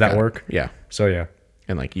 o'clock. Yeah. Does got that it. work? Yeah. So yeah,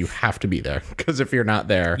 And like you have to be there, because if you're not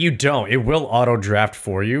there, you don't. It will auto draft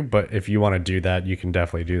for you, but if you want to do that, you can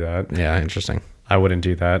definitely do that. yeah, interesting. I wouldn't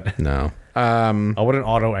do that. No. I wouldn't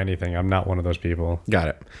auto anything. I'm not one of those people. Got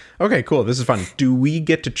it. Okay, cool. This is fun. Do we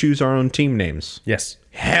get to choose our own team names? Yes.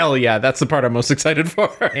 Hell yeah, that's the part I'm most excited for.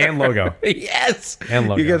 And logo. Yes. And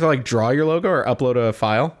logo. You get to like draw your logo or upload a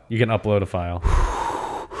file? You can upload a file.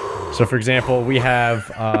 So, for example, we have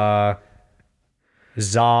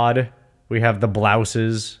Zod. We have the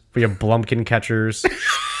Blouses. We have Blumpkin Catchers.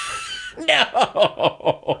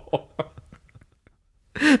 No.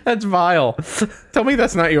 That's vile. Tell me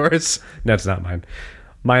that's not yours. That's not mine.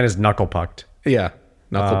 Mine is Knuckle Pucked. Yeah.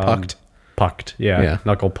 Knuckle pucked. Pucked. Yeah. Yeah.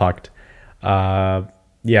 Knuckle Pucked.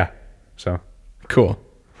 Yeah. So. Cool.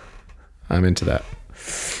 I'm into that.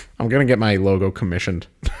 I'm going to get my logo commissioned.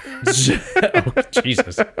 Oh,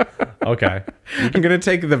 Jesus. Okay. I'm going to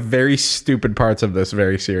take the very stupid parts of this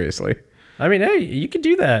very seriously. I mean, hey, you can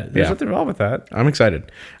do that. There's Yeah. nothing wrong with that. I'm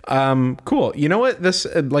excited. Cool. You know what this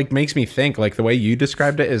like makes me think? Like the way you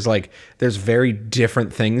described it is like there's very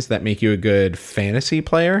different things that make you a good fantasy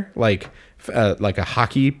player, like a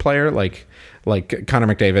hockey player, like Connor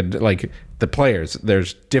McDavid. Like the players,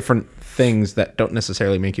 there's different things that don't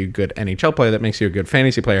necessarily make you a good NHL player that makes you a good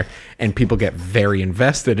fantasy player, and people get very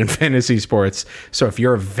invested in fantasy sports. So if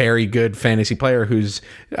you're a very good fantasy player who's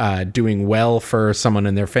doing well for someone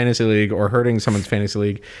in their fantasy league or hurting someone's fantasy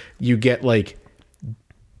league, you get like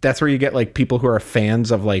that's where you get like people who are fans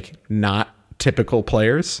of like not typical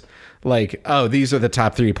players. Like, oh, these are the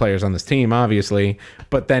top 3 players on this team, obviously.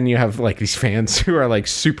 But then you have like these fans who are like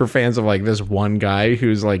super fans of like this one guy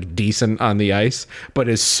who's like decent on the ice, but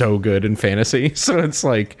is so good in fantasy. So it's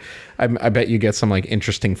like, I bet you get some like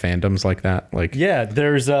interesting fandoms like that. Like, Yeah,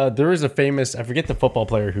 there is a famous, I forget the football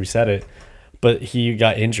player who said it, but he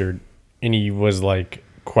got injured and he was like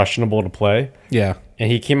questionable to play. yeah,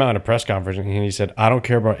 And he came out in a press conference and he said, I don't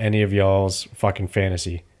care about any of y'all's fucking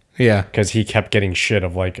fantasy. yeah. Because he kept getting shit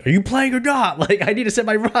of like, are you playing or not? Like, I need to set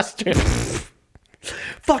my roster.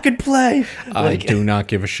 Fucking play. I do not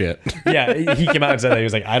give a shit. Yeah, he came out and said that. He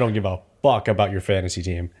was like, I don't give a fuck about your fantasy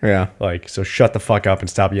team. Yeah, Like, so shut the fuck up and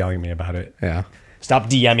stop yelling at me about it. yeah, Stop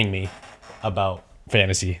DMing me about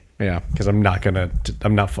fantasy. yeah. Because I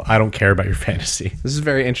don't care about your fantasy. This is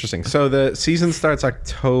very interesting. So the season starts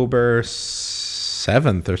October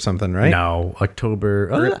 7th or something, right? No,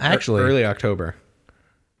 October. Actually, early October.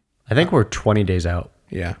 I think we're 20 days out.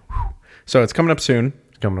 Yeah. So it's coming up soon.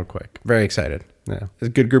 It's coming up quick. Very excited. Yeah. It's a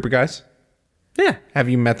good group of guys. Yeah. Have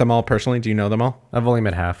you met them all personally? Do you know them all? I've only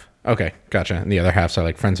met half. Okay, gotcha. And the other halves are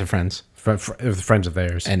like friends of friends. Friends of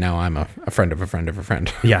theirs. And now I'm a friend of a friend of a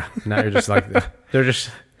friend. Yeah. Now you're just like, they're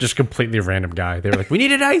just completely random guy. They were like, we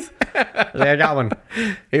need an eighth. Like, I got one.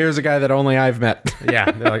 Here's a guy that only I've met. Yeah.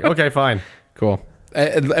 They're like, okay, fine. Cool.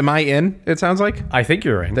 Am I in? It sounds like I think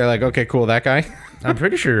you're in. they're like, okay, cool, that guy. I'm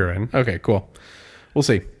pretty sure you're in. Okay, cool. We'll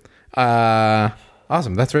see.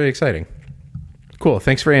 Awesome. That's very exciting. Cool.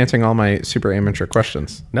 Thanks for answering all my super amateur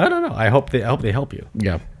questions. No. I hope they help you.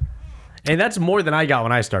 Yeah. And that's more than I got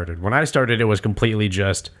when I started. When I started, it was completely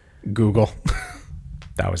just Google.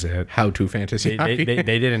 that was it. How to fantasy. They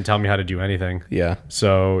didn't tell me how to do anything. Yeah.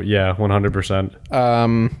 So yeah,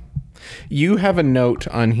 100%. You have a note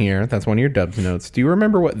on here. That's one of your Dubs notes. Do you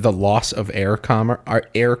remember what the loss of air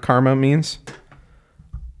karma means?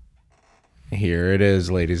 Here it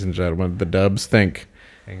is, ladies and gentlemen. The Dubs think.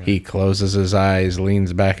 He closes his eyes,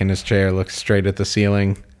 leans back in his chair, looks straight at the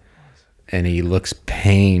ceiling, and he looks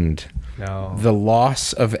pained. No. The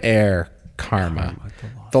loss of air karma.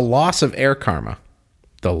 The loss of air karma.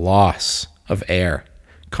 The loss of air.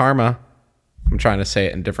 Karma. I'm trying to say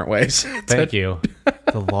it in different ways. Thank you.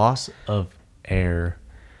 The loss of air.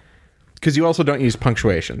 Because you also don't use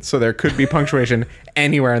punctuation. So there could be punctuation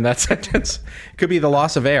anywhere in that sentence. It could be the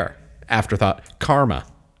loss of air. Afterthought. Karma.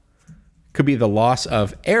 Could be the loss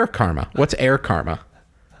of air karma. What's air karma?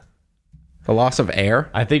 The loss of air?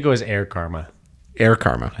 I think it was air karma. Air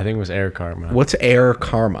karma. I think it was air karma. What's air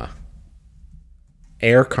karma?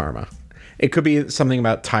 Air karma. It could be something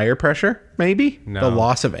about tire pressure, maybe? No. The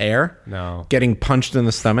loss of air? No. Getting punched in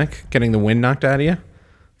the stomach? Getting the wind knocked out of you?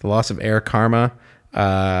 The loss of air karma.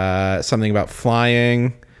 Something about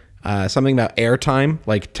flying. Something about airtime,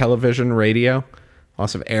 like television, radio.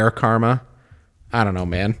 Loss of air karma. I don't know,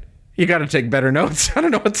 man. You got to take better notes. I don't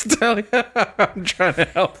know what to tell you. I'm trying to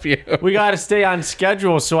help you. We got to stay on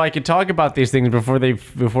schedule so I can talk about these things before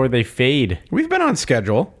they fade. We've been on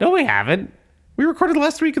schedule. No, we haven't. We recorded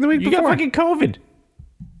last week and the week You before. got fucking COVID.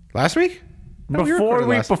 Last week? No, Before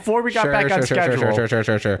we recorded got back on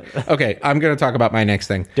schedule. Sure. Okay, I'm going to talk about my next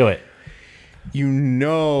thing. Do it. You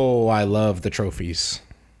know I love the trophies.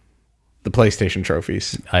 The PlayStation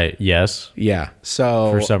trophies. Yes. Yeah.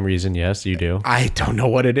 So For some reason, yes, you do. I don't know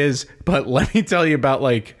what it is, but let me tell you about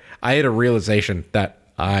like I had a realization that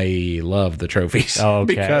I love the trophies. Oh,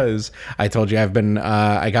 okay. Because I told you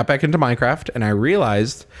I got back into Minecraft and I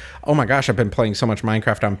realized, oh my gosh, I've been playing so much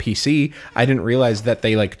Minecraft on PC. I didn't realize that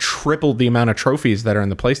they like tripled the amount of trophies that are in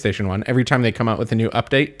the PlayStation one. Every time they come out with a new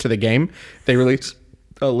update to the game, they release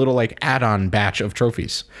a little like add-on batch of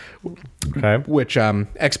trophies. Okay. Which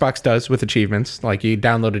Xbox does with achievements. Like you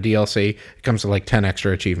download a DLC, it comes with like 10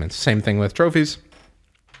 extra achievements. Same thing with trophies.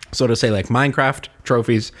 So to say like Minecraft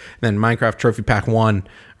trophies, then Minecraft Trophy Pack 1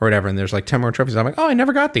 or whatever, and there's like 10 more trophies. I'm like, oh, I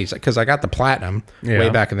never got these because I got the Platinum way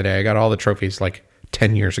back in the day. I got all the trophies like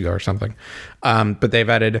 10 years ago or something. But they've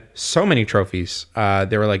added so many trophies.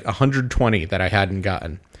 There were like 120 that I hadn't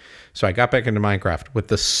gotten. So I got back into Minecraft with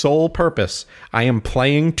the sole purpose. I am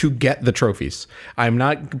playing to get the trophies. I'm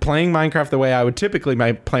not playing Minecraft the way I would typically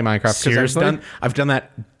play Minecraft because I've done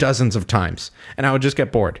that dozens of times and I would just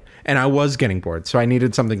get bored. And I was getting bored. So I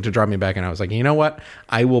needed something to draw me back. And I was like, you know what?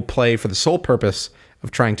 I will play for the sole purpose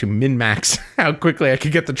of trying to min-max how quickly I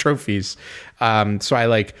could get the trophies. So I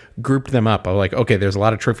like grouped them up. I was like, okay, there's a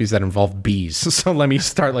lot of trophies that involve bees. So let me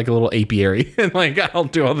start like a little apiary and like I'll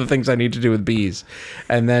do all the things I need to do with bees.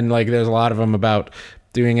 And then like there's a lot of them about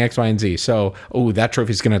doing X, Y, and Z. So, that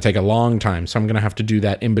trophy is going to take a long time. So I'm going to have to do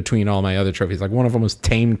that in between all my other trophies. Like one of them was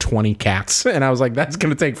tame 20 cats. And I was like, that's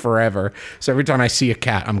going to take forever. So every time I see a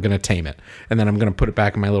cat, I'm going to tame it. And then I'm going to put it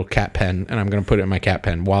back in my little cat pen. And I'm going to put it in my cat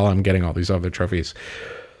pen while I'm getting all these other trophies.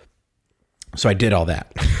 So I did all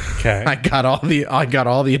that. Okay. I got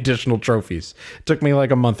all the additional trophies. It took me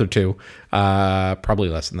like a month or two, probably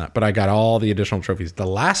less than that, but I got all the additional trophies. The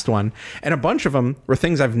last one, and a bunch of them were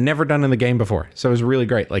things I've never done in the game before. So it was really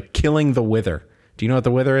great. Like killing the Wither. Do you know what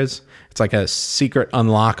the Wither is? It's like a secret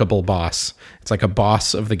unlockable boss. It's like a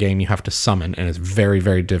boss of the game you have to summon, and it's very,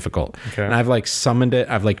 very difficult. Okay. And I've like summoned it.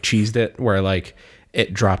 I've like cheesed it where like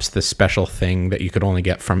it drops this special thing that you could only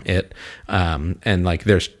get from it. And like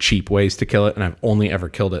there's cheap ways to kill it. And I've only ever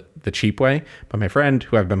killed it the cheap way. But my friend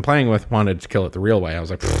who I've been playing with wanted to kill it the real way. I was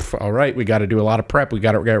like, all right, we got to do a lot of prep. We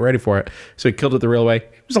got to get ready for it. So he killed it the real way.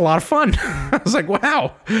 It was a lot of fun. I was like,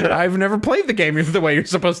 wow, I've never played the game the way you're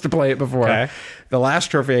supposed to play it before. Okay. The last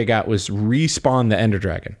trophy I got was respawn the Ender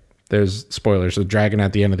Dragon. There's spoilers. The dragon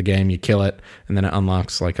at the end of the game, you kill it, and then it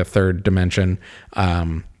unlocks like a third dimension.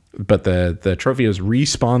 But the trophy is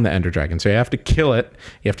respawn the Ender Dragon. So you have to kill it.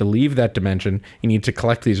 You have to leave that dimension. You need to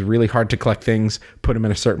collect these really hard to collect things, put them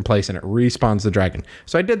in a certain place, and it respawns the dragon.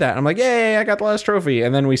 So I did that. I'm like, yay, I got the last trophy.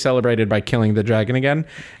 And then we celebrated by killing the dragon again.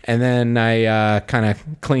 And then I kind of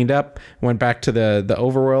cleaned up, went back to the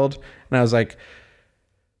overworld, and I was like,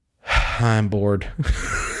 I'm bored.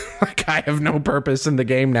 Like, I have no purpose in the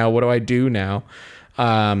game now. What do I do now?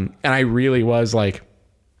 And I really was like,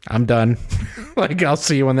 I'm done. Like, I'll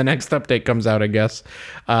see you when the next update comes out, I guess.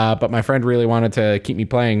 But my friend really wanted to keep me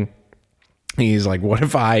playing. He's like, what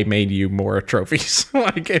if I made you more trophies?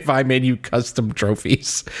 Like, if I made you custom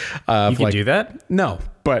trophies? You can do that? No,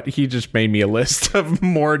 but he just made me a list of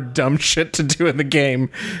more dumb shit to do in the game.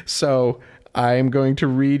 So I am going to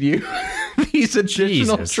read you these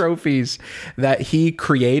additional trophies that he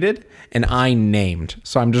created and I named.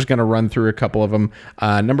 So I'm just going to run through a couple of them.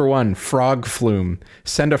 Number 1, frog flume.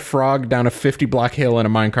 Send a frog down a 50 block hill in a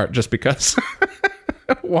minecart just because.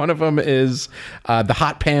 One of them is the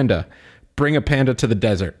hot panda. Bring a panda to the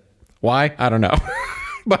desert. Why? I don't know.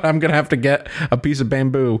 But I'm going to have to get a piece of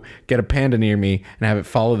bamboo, get a panda near me, and have it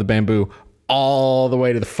follow the bamboo all the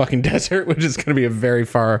way to the fucking desert, which is going to be a very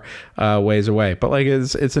far ways away. But like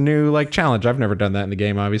it's a new like challenge. I've never done that in the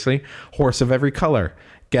game, obviously. Horse of every color.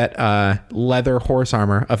 Get leather horse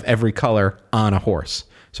armor of every color on a horse.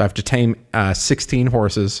 So I have to tame 16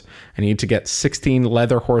 horses. I need to get 16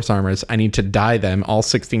 leather horse armors. I need to dye them all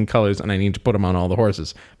 16 colors, and I need to put them on all the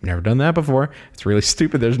horses. I've never done that before. It's really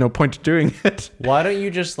stupid. There's no point to doing it. Why don't you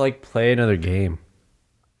just like play another game?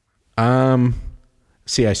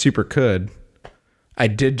 See, I super could. I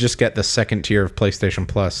did just get the second tier of PlayStation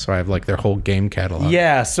Plus, so I have like their whole game catalog.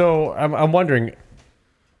 Yeah, so I'm wondering.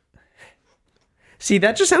 See,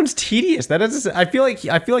 that just sounds tedious. That is, I feel like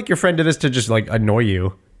your friend did this to just like annoy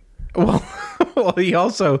you. Well,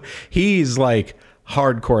 he's like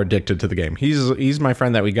hardcore addicted to the game. He's my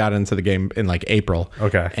friend that we got into the game in like April.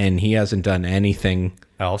 Okay. And he hasn't done anything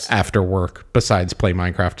else after work besides play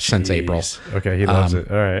Minecraft since April. Okay, he loves it.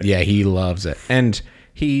 All right. Yeah, he loves it. And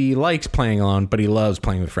he likes playing alone, but he loves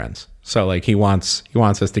playing with friends. So like he wants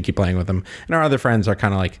us to keep playing with him. And our other friends are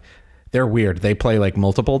kind of like, They're weird. They play like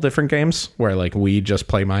multiple different games where like we just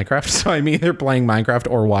play Minecraft. So I'm either playing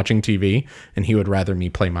Minecraft or watching TV, and he would rather me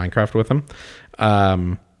play Minecraft with him.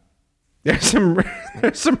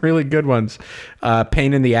 There's some really good ones.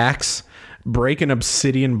 Pain in the axe. Break an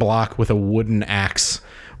obsidian block with a wooden axe,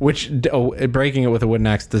 which breaking it with a wooden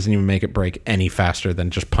axe doesn't even make it break any faster than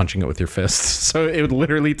just punching it with your fists. So it would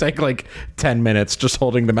literally take like 10 minutes just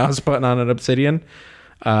holding the mouse button on an obsidian.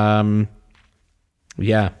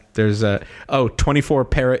 Yeah, there's 24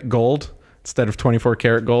 parrot gold instead of 24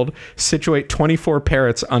 karat gold. Situate 24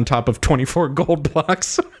 parrots on top of 24 gold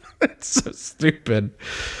blocks. It's so stupid.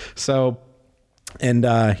 So, and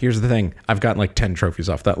here's the thing. I've gotten like 10 trophies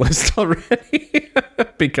off that list already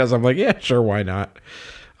because I'm like, yeah, sure, why not?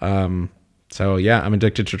 So yeah, I'm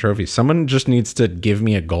addicted to trophies. Someone just needs to give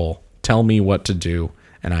me a goal. Tell me what to do,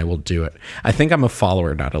 and I will do it. I think I'm a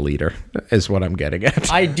follower, not a leader, is what I'm getting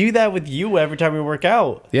at. I do that with you every time we work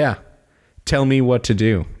out. Yeah. Tell me what to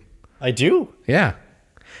do. I do. Yeah.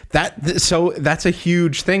 So that's a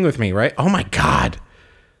huge thing with me, right? Oh my God.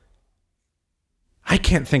 I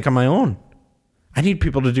can't think on my own. I need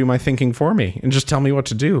people to do my thinking for me and just tell me what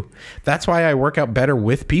to do. That's why I work out better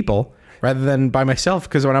with people rather than by myself,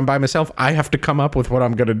 because when I'm by myself, I have to come up with what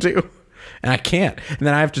I'm going to do. And I can't. And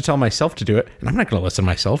then I have to tell myself to do it, and I'm not going to listen to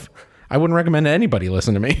myself. I wouldn't recommend anybody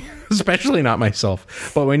listen to me, especially not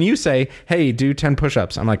myself. But when you say, hey, do 10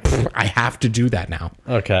 push-ups, I'm like, I have to do that now.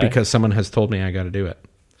 Okay. Because someone has told me I got to do it.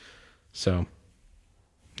 So,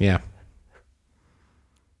 yeah.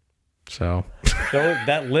 So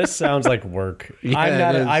that list sounds like work. Yeah,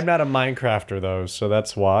 I'm not a Minecrafter though, so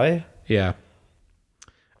that's why. Yeah.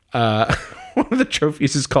 One of the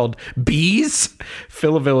trophies is called bees.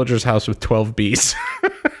 Fill a villager's house with 12 bees.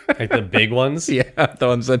 Like the big ones? Yeah, the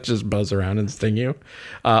ones that just buzz around and sting you.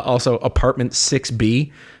 Also, apartment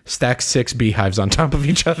 6B. Stack 6 beehives on top of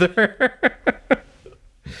each other.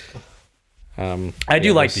 I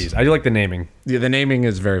do like these. I do like the naming. Yeah, the naming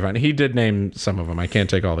is very fun. He did name some of them. I can't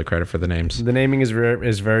take all the credit for the names. The naming is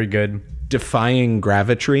very good. Defying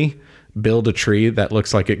gravity. Build a tree that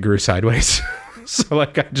looks like it grew sideways. So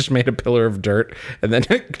like I just made a pillar of dirt and then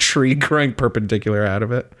a tree growing perpendicular out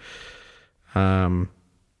of it.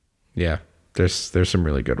 Yeah, there's some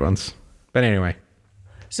really good ones. But anyway.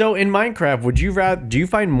 So in Minecraft, do you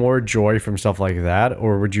find more joy from stuff like that,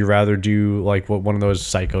 or would you rather do like what one of those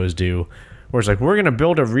psychos do, where it's like, we're gonna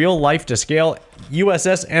build a real life to scale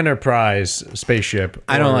USS Enterprise spaceship?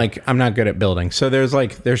 I'm not good at building. So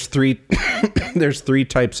there's three there's three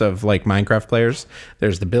types of like Minecraft players.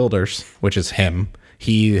 There's the builders, which is him.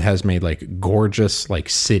 He has made like gorgeous like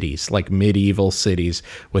cities, like medieval cities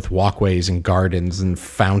with walkways and gardens and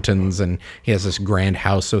fountains, and he has this grand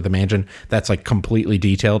house with a mansion that's like completely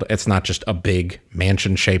detailed. It's not just a big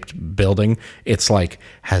mansion shaped building. It's like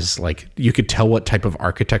has like you could tell what type of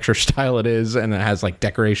architecture style it is, and it has like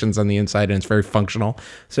decorations on the inside, and it's very functional.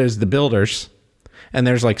 So there's the builders. And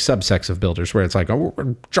there's like subsects of builders where it's like, oh,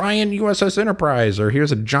 a giant USS Enterprise, or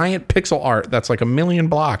here's a giant pixel art that's like 1 million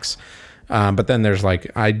blocks. But then there's like,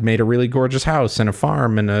 I made a really gorgeous house and a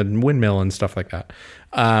farm and a windmill and stuff like that.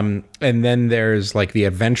 And then there's like the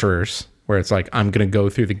adventurers, where it's like, I'm going to go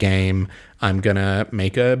through the game. I'm going to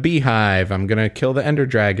make a beehive. I'm going to kill the Ender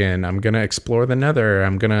Dragon. I'm going to explore the Nether.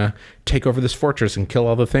 I'm going to take over this fortress and kill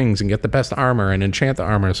all the things and get the best armor and enchant the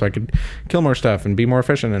armor so I could kill more stuff and be more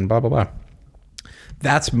efficient and blah, blah, blah.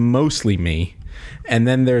 That's mostly me. And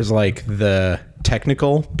then there's like the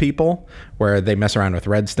technical people where they mess around with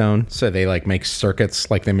redstone. So they like make circuits,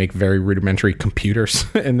 like they make very rudimentary computers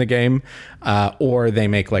in the game. Or they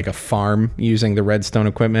make like a farm using the redstone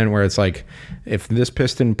equipment where it's like, if this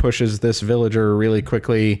piston pushes this villager really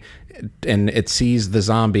quickly and it sees the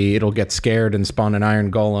zombie, it'll get scared and spawn an iron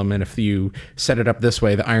golem. And if you set it up this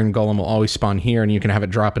way, the iron golem will always spawn here, and you can have it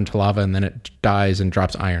drop into lava, and then it dies and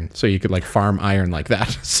drops iron. So you could like farm iron like that.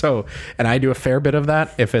 So, and I do a fair bit of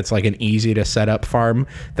that. If it's like an easy to set up farm,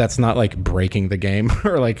 that's not like breaking the game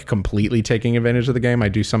or like completely taking advantage of the game. I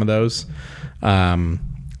do some of those.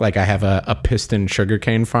 Like I have a piston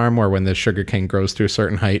sugarcane farm where when the sugarcane grows to a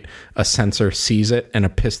certain height, a sensor sees it and a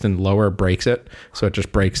piston lower breaks it. So it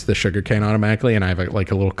just breaks the sugarcane automatically. And I have a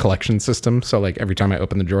little collection system. So like every time I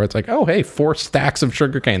open the drawer, it's like, oh, hey, 4 stacks of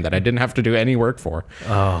sugarcane that I didn't have to do any work for.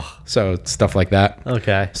 Oh, so stuff like that.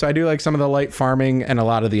 Okay. So I do like some of the light farming and a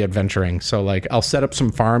lot of the adventuring. So like I'll set up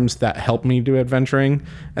some farms that help me do adventuring,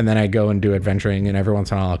 and then I go and do adventuring, and every once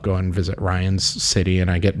in a while I'll go and visit Ryan's city, and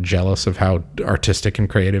I get jealous of how artistic and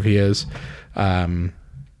creative he is.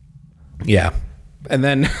 Yeah. And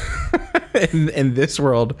then in this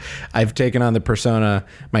world, I've taken on the persona,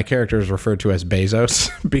 my character is referred to as Bezos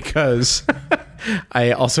because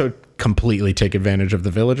I also completely take advantage of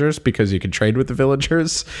the villagers because you can trade with the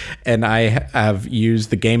villagers. And I have used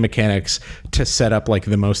the game mechanics to set up like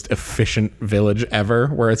the most efficient village ever,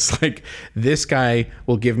 where it's like this guy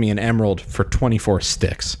will give me an emerald for 24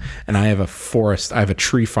 sticks, and I have a forest, I have a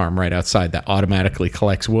tree farm right outside that automatically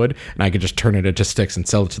collects wood, and I could just turn it into sticks and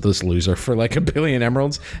sell it to this loser for like 1 billion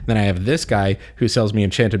emeralds. Then I have this guy who sells me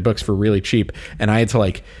enchanted books for really cheap, and I had to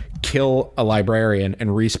like kill a librarian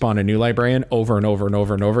and respawn a new librarian over and over and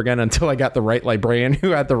over and over again until I got the right librarian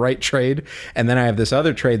who had the right trade. And then I have this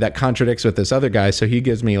other trade that contradicts with this other guy, so he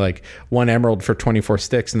gives me like 1 emerald for 24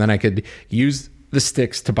 sticks, and then I could use the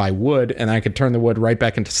sticks to buy wood, and I could turn the wood right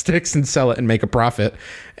back into sticks and sell it and make a profit.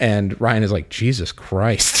 And Ryan is like, Jesus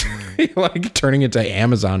Christ, like turning it to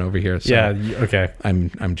Amazon over here. So Yeah. Okay. I'm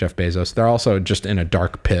Jeff Bezos. They're also just in a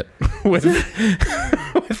dark pit with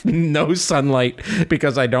with no sunlight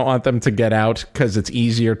because I don't want them to get out, because it's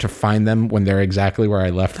easier to find them when they're exactly where I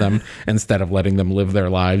left them instead of letting them live their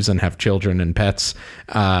lives and have children and pets.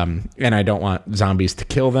 And I don't want zombies to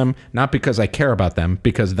kill them, not because I care about them,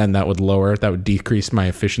 because then that would decrease my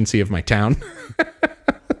efficiency of my town.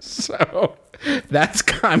 So that's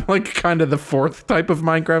I'm like kind of the 4th type of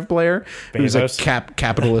Minecraft player who's a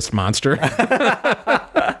capitalist monster.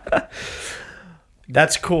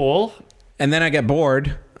 That's cool. And then I get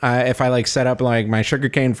bored if I like set up like my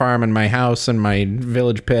sugarcane farm and my house and my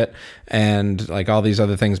village pit and like all these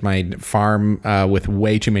other things, my farm with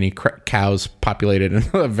way too many cows populated in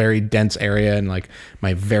a very dense area, and like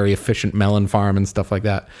my very efficient melon farm and stuff like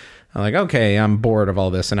that. I'm like, okay, I'm bored of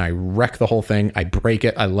all this, and I wreck the whole thing. I break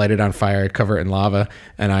it, I light it on fire, I cover it in lava,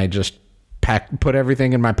 and I just put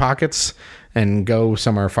everything in my pockets and go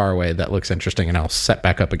somewhere far away that looks interesting, and I'll set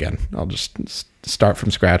back up again. I'll just start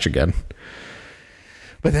from scratch again.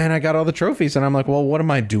 But then I got all the trophies, and I'm like, well, what am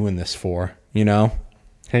I doing this for? You know?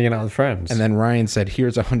 Hanging out with friends. And then Ryan said,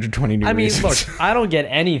 here's 120 new reasons. Look, I don't get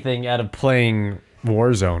anything out of playing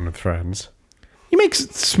Warzone with friends. You make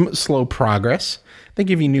slow progress. They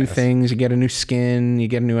give you new things. You get a new skin. You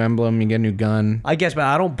get a new emblem. You get a new gun. I guess, but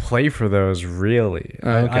I don't play for those, really.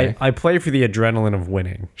 Okay. I play for the adrenaline of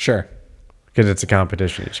winning. Sure. Because it's a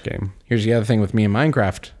competition each game. Here's the other thing with me in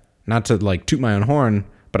Minecraft. Not to like toot my own horn,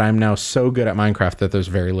 but I'm now so good at Minecraft that there's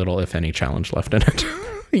very little, if any, challenge left in it.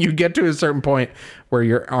 You get to a certain point where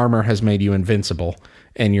your armor has made you invincible,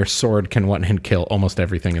 and your sword can one-hit kill almost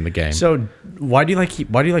everything in the game. So why do you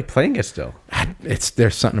like playing it still?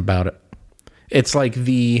 There's something about it. It's like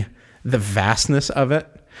the vastness of it.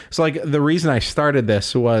 So like the reason I started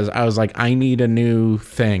this was I was like, I need a new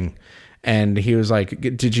thing. And he was like,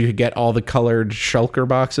 did you get all the colored shulker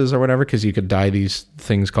boxes or whatever? Because you could dye these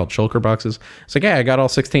things called shulker boxes. It's like, yeah, I got all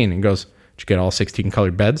 16. And he goes, did you get all 16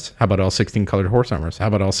 colored beds? How about all 16 colored horse armors? How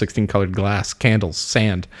about all 16 colored glass, candles,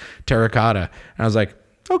 sand, terracotta? And I was like,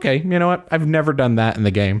 okay, you know what? I've never done that in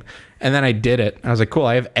the game. And then I did it. I was like, cool,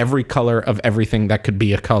 I have every color of everything that could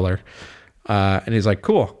be a color. And he's like,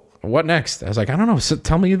 cool, what next? I was like, I don't know. So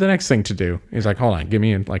tell me the next thing to do. He's like, hold on, give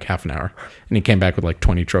me like half an hour. And he came back with like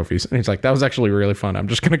 20 trophies. And he's like, that was actually really fun. I'm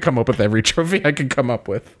just going to come up with every trophy I could come up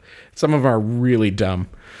with. Some of them are really dumb.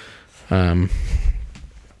 Yeah.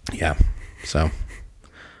 So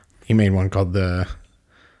he made one called I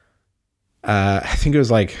think it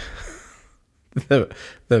was like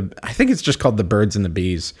I think it's just called the birds and the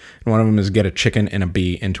bees. And one of them is get a chicken and a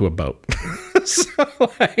bee into a boat. So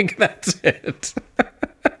like that's it.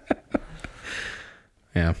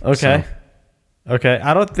 Yeah. Okay. So, Okay.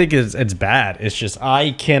 I don't think it's bad. It's just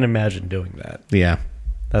I can't imagine doing that. yeah.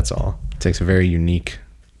 That's all. It takes a very unique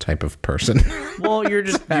type of person. Well, you're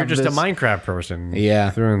just a Minecraft person.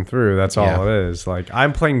 Yeah. Through and through. That's all Yeah. it is. Like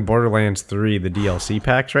I'm playing Borderlands 3, the DLC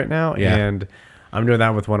packs right now, Yeah. and I'm doing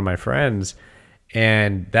that with one of my friends,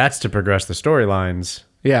 and that's to progress the storylines.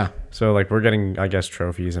 Yeah. So like we're getting, I guess,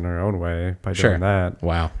 trophies in our own way by Sure. doing that.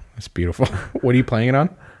 Wow. That's beautiful. What are you playing it on?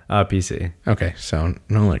 PC. Okay. So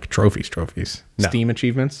no like trophies. No. Steam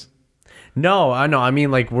achievements No, I know. I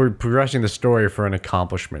mean, like we're progressing the story for an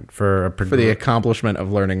accomplishment, for the accomplishment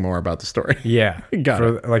of learning more about the story. yeah. Got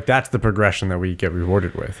it. Like that's the progression that we get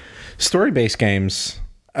rewarded with. Story-based games,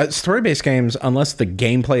 unless the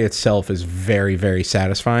gameplay itself is very, very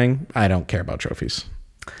satisfying, I don't care about trophies.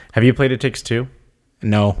 Have you played It Takes Two?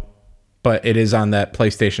 No, but it is on that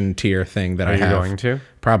PlayStation tier thing that I Are you have. going to?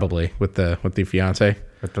 Probably with the fiance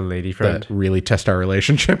With the lady friend? that really test our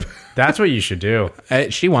relationship. That's what you should do.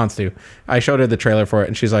 She wants to. I showed her the trailer for it,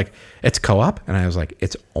 and she's like, "It's co-op," and I was like,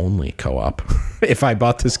 "It's only co-op. If I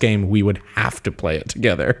bought this game, we would have to play it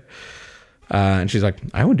together." And she's like,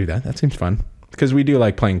 "I would do that. That seems fun." Because we do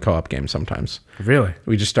like playing co-op games sometimes. Really?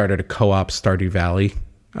 We just started a co-op Stardew Valley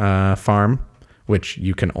farm which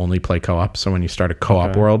you can only play co-op. So when you start a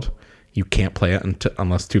co-op world, you can't play it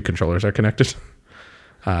unless 2 controllers are connected. So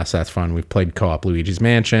that's fun. We've played co-op Luigi's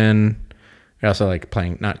Mansion. We also like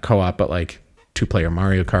playing not co-op, but like 2-player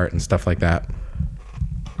Mario Kart and stuff like that.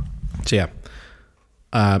 So yeah.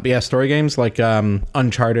 But yeah, story games like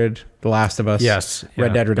Uncharted, The Last of Us, Yes,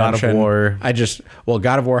 Red Dead Redemption. God of War.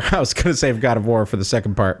 God of War. I was going to save God of War for the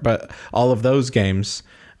second part, but all of those games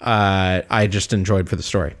I just enjoyed for the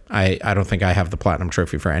story. I don't think I have the platinum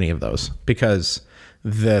trophy for any of those because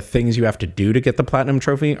the things you have to do to get the platinum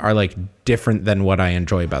trophy are like different than what I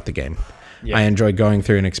enjoy about the game. Yeah. I enjoy going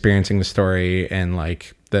through and experiencing the story and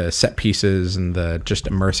like the set pieces and the just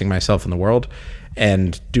immersing myself in the world,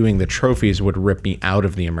 and doing the trophies would rip me out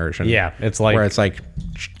of the immersion. Yeah. It's like, where it's like,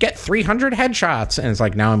 get 300 headshots. And it's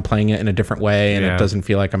like, now I'm playing it in a different way and it doesn't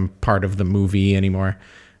feel like I'm part of the movie anymore.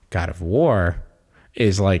 God of War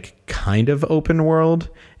is like kind of open world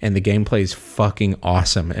and the gameplay is fucking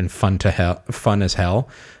awesome and fun as hell.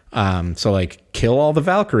 So like kill all the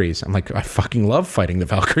Valkyries. I'm like, I fucking love fighting the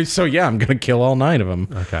Valkyries. So yeah, I'm going to kill all 9 of them.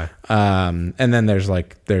 Okay. And then there's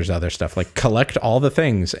other stuff like collect all the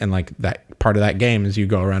things. And like that part of that game is you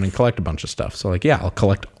go around and collect a bunch of stuff. So like, yeah, I'll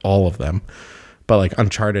collect all of them. But like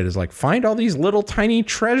Uncharted is like, find all these little tiny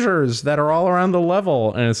treasures that are all around the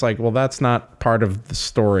level. And it's like, well, that's not part of the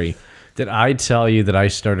story. Did I tell you that I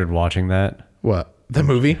started watching that? What? The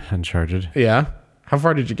movie? Uncharted. Yeah. How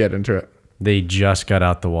far did you get into it? They just got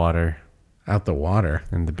out the water. Out the water?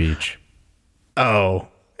 And the beach. Oh.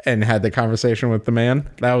 And had the conversation with the man?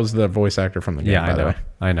 That was the voice actor from the game, by the way.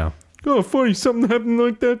 I know. Oh, funny. Something happened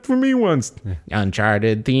like that for me once. Yeah.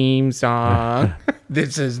 Uncharted theme song.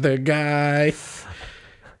 This is the guy.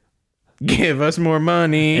 Give us more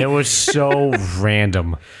money. It was so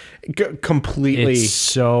random. Completely. It's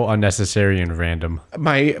so unnecessary and random.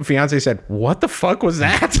 My fiance said, what the fuck was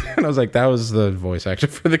that? And I was like, that was the voice actor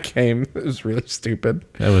for the game. It was really stupid.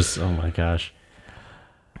 It was, oh my gosh.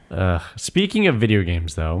 Speaking of video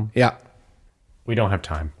games, though. Yeah. We don't have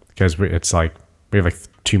time because it's like, we have like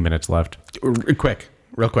 2 minutes left. Real quick.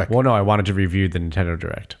 Well, no, I wanted to review the Nintendo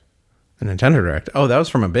Direct. The Nintendo Direct? Oh, that was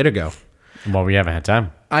from a bit ago. Well, we haven't had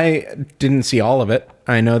time. I didn't see all of it.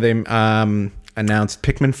 I know they announced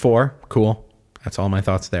Pikmin 4. Cool. That's all my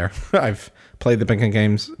thoughts there. I've played the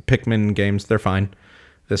Pikmin games. They're fine.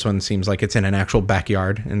 This one seems like it's in an actual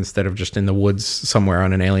backyard instead of just in the woods somewhere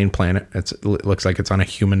on an alien planet. It looks like it's on a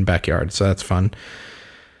human backyard, so that's fun.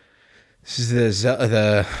 This is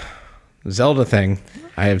the Zelda thing.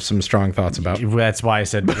 I have some strong thoughts about. That's why I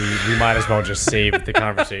said we might as well just save the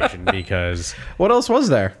conversation because... What else was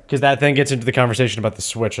there? Because that thing gets into the conversation about the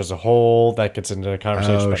Switch as a whole. That gets into the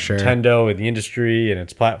conversation about Nintendo and the industry and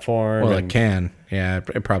its platform. Well, it can. Yeah,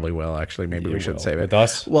 it probably will, actually. Maybe we should save it. With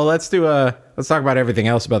us? Well, let's talk about everything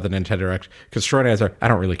else about the Nintendo Direct. Because short answer, I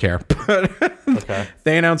don't really care. But okay.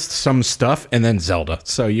 They announced some stuff and then Zelda.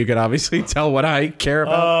 So you could obviously tell what I care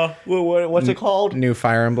about. What's it called? New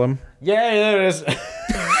Fire Emblem. Yeah, there it is.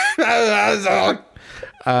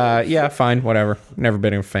 Yeah, fine, whatever. Never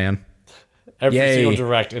been a fan. Every single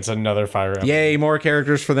Direct, it's another Fire Emblem. Yay, more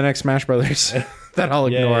characters for the next Smash Brothers. That I'll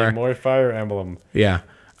ignore. Yay, more Fire Emblem. Yeah.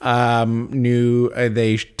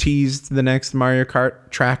 They teased the next Mario Kart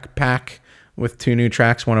track pack with 2 new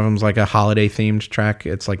tracks. One of them's like a holiday themed track.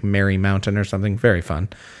 It's like Merry Mountain or something. Very fun.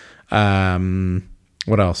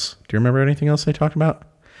 What else? Do you remember anything else they talked about?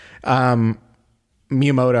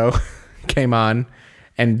 Miyamoto came on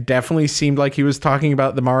and definitely seemed like he was talking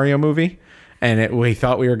about the Mario movie. And we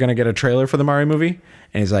thought we were going to get a trailer for the Mario movie.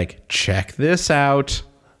 And he's like, check this out.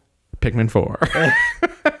 Pikmin 4.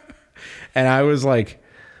 And I was like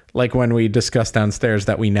when we discussed downstairs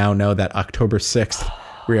that we now know that October 6th,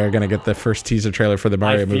 we are going to get the first teaser trailer for the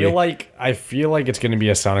Mario movie. I feel like it's going to be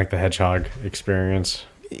a Sonic the Hedgehog experience.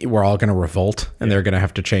 We're all going to revolt and they're going to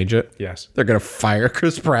have to change it. Yes. They're going to fire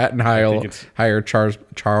Chris Pratt and hire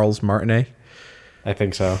Charles Martinet. I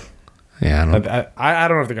think so. Yeah, I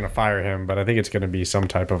don't know if they're going to fire him, but I think it's going to be some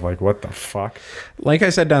type of like, what the fuck? Like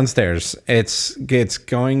I said downstairs, it's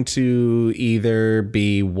going to either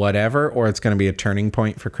be whatever or it's going to be a turning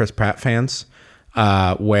point for Chris Pratt fans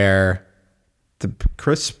where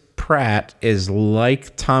Chris Pratt is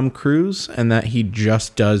like Tom Cruise and that he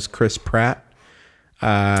just does Chris Pratt.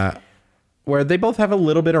 Where they both have a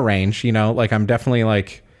little bit of range, you know, like I'm definitely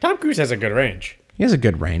like... Tom Cruise has a good range. He has a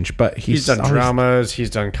good range, but he's done dramas,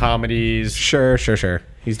 he's done comedies. Sure.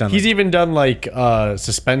 He's even done like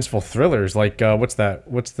suspenseful thrillers, like what's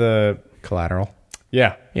the Collateral?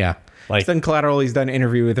 Yeah. Like he's done Collateral, he's done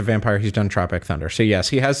Interview with the Vampire, he's done Tropic Thunder. So yes,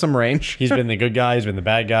 he has some range. He's been the good guy, he's been the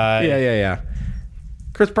bad guy. Yeah.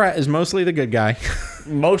 Chris Pratt is mostly the good guy.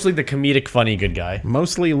 mostly the comedic, funny good guy.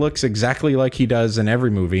 Mostly looks exactly like he does in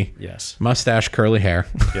every movie. Yes. Mustache, curly hair.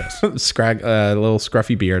 Yes. Little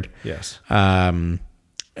scruffy beard. Yes.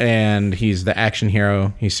 And he's the action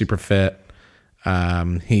hero. He's super fit.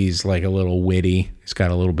 He's like a little witty. He's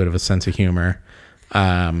got a little bit of a sense of humor.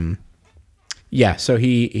 Yeah, so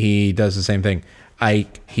he does the same thing.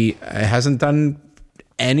 He hasn't done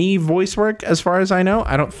any voice work as far as I know,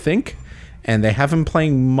 I don't think. And they have him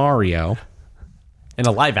playing Mario. In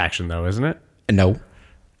a live action, though, isn't it? No,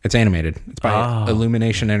 it's animated. It's by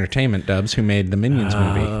Illumination Entertainment dubs, who made the Minions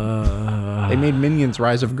movie. They made Minions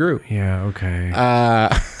Rise of Gru. Yeah, okay.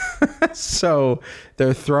 So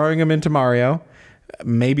they're throwing him into Mario.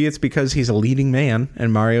 Maybe it's because he's a leading man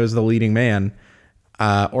and Mario is the leading man.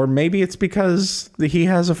 Or maybe it's because he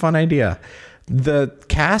has a fun idea. The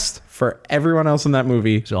cast for everyone else in that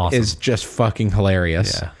movie awesome. is just fucking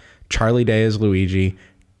hilarious. Yeah. Charlie Day as Luigi.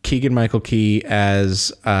 Keegan-Michael Key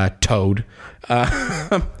as Toad.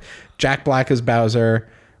 Jack Black as Bowser.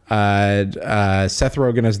 Seth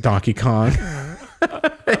Rogen as Donkey Kong.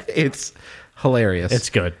 It's hilarious. It's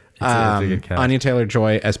good. It's a good cast. Anya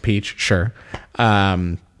Taylor-Joy as Peach, sure.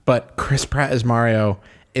 But Chris Pratt as Mario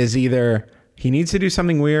is either he needs to do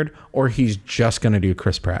something weird or he's just going to do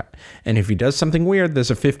Chris Pratt. And if he does something weird,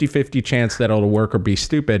 there's a 50-50 chance that it'll work or be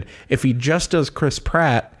stupid. If he just does Chris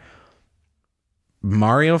Pratt,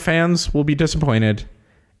 Mario fans will be disappointed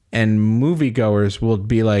and moviegoers will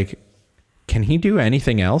be like, can he do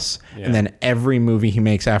anything else? Yeah. And then every movie he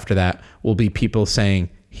makes after that will be people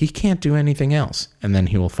saying, he can't do anything else. And then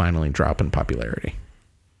he will finally drop in popularity.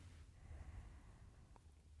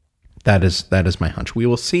 That is my hunch. We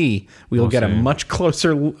will see. We'll get a much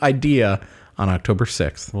closer idea on October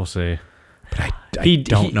 6th. We'll see. But I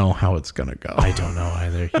don't know how it's going to go. I don't know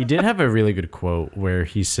either. He did have a really good quote where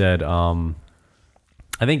he said, I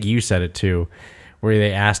think you said it too, where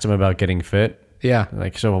they asked him about getting fit. Yeah.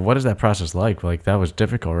 Like, so what is that process like? Like, that was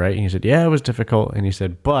difficult, right? And he said, yeah, it was difficult. And he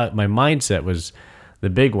said, but my mindset was the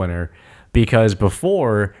big winner, because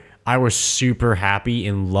before I was super happy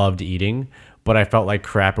and loved eating, but I felt like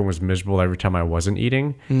crap and was miserable every time I wasn't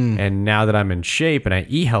eating. And now that I'm in shape and I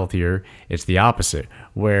eat healthier, it's the opposite,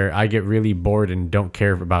 where I get really bored and don't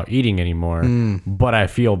care about eating anymore, but I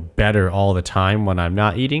feel better all the time when I'm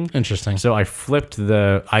not eating. Interesting. So I flipped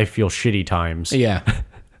the I feel shitty times. Yeah.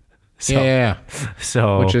 So,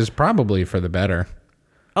 So, which is probably for the better.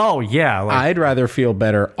 Oh, yeah. Like, I'd rather feel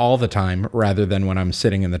better all the time rather than when I'm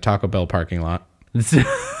sitting in the Taco Bell parking lot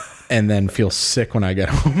and then feel sick when I get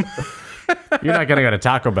home. You're not gonna go to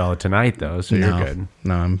Taco Bell tonight, though, so you're good.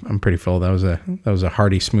 No, I'm pretty full. That was a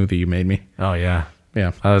hearty smoothie you made me. Oh yeah,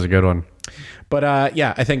 yeah, that was a good one. But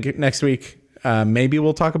yeah, I think next week maybe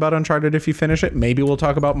we'll talk about Uncharted if you finish it. Maybe we'll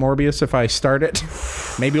talk about Morbius if I start it.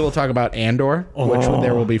 Maybe we'll talk about Andor, which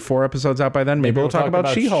there will be 4 episodes out by then. Maybe we'll talk about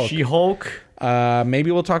She-Hulk.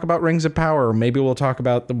 Maybe we'll talk about Rings of Power. Maybe we'll talk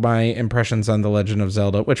about my impressions on The Legend of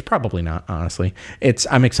Zelda, which probably not, honestly.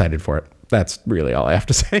 I'm excited for it. That's really all I have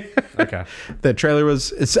to say. Okay. The trailer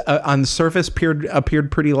on the surface appeared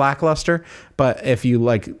pretty lackluster, but if you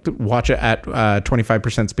watch it at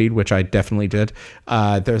 25% speed, which I definitely did,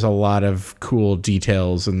 there's a lot of cool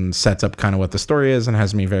details and sets up kind of what the story is and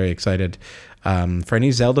has me very excited. For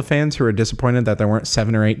any Zelda fans who are disappointed that there weren't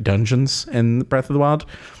 7 or 8 dungeons in Breath of the Wild,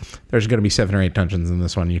 there's going to be 7 or 8 dungeons in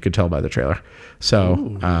this one. You could tell by the trailer.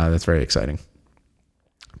 So that's very exciting.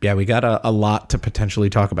 Yeah, we got a lot to potentially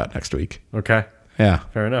talk about next week. Okay. Yeah.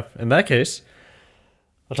 Fair enough. In that case,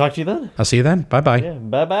 I'll talk to you then. I'll see you then. Bye-bye. Yeah,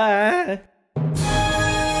 bye-bye.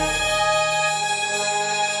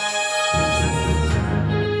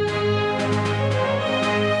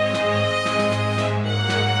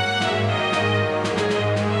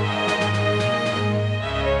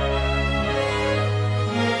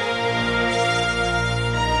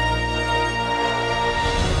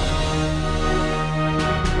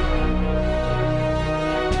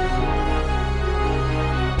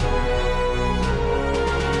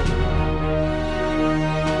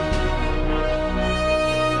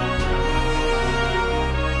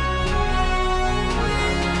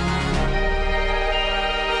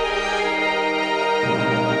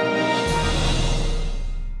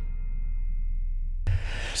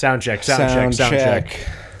 Sound check. This is how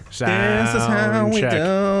we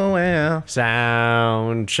do it.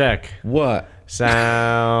 Sound check. What?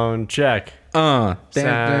 Sound check. This is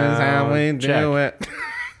how we do it.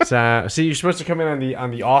 See, you're supposed to come in on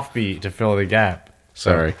the offbeat to fill the gap.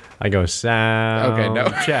 Sorry. I go sound Okay, no.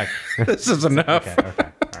 check. This is enough. Okay.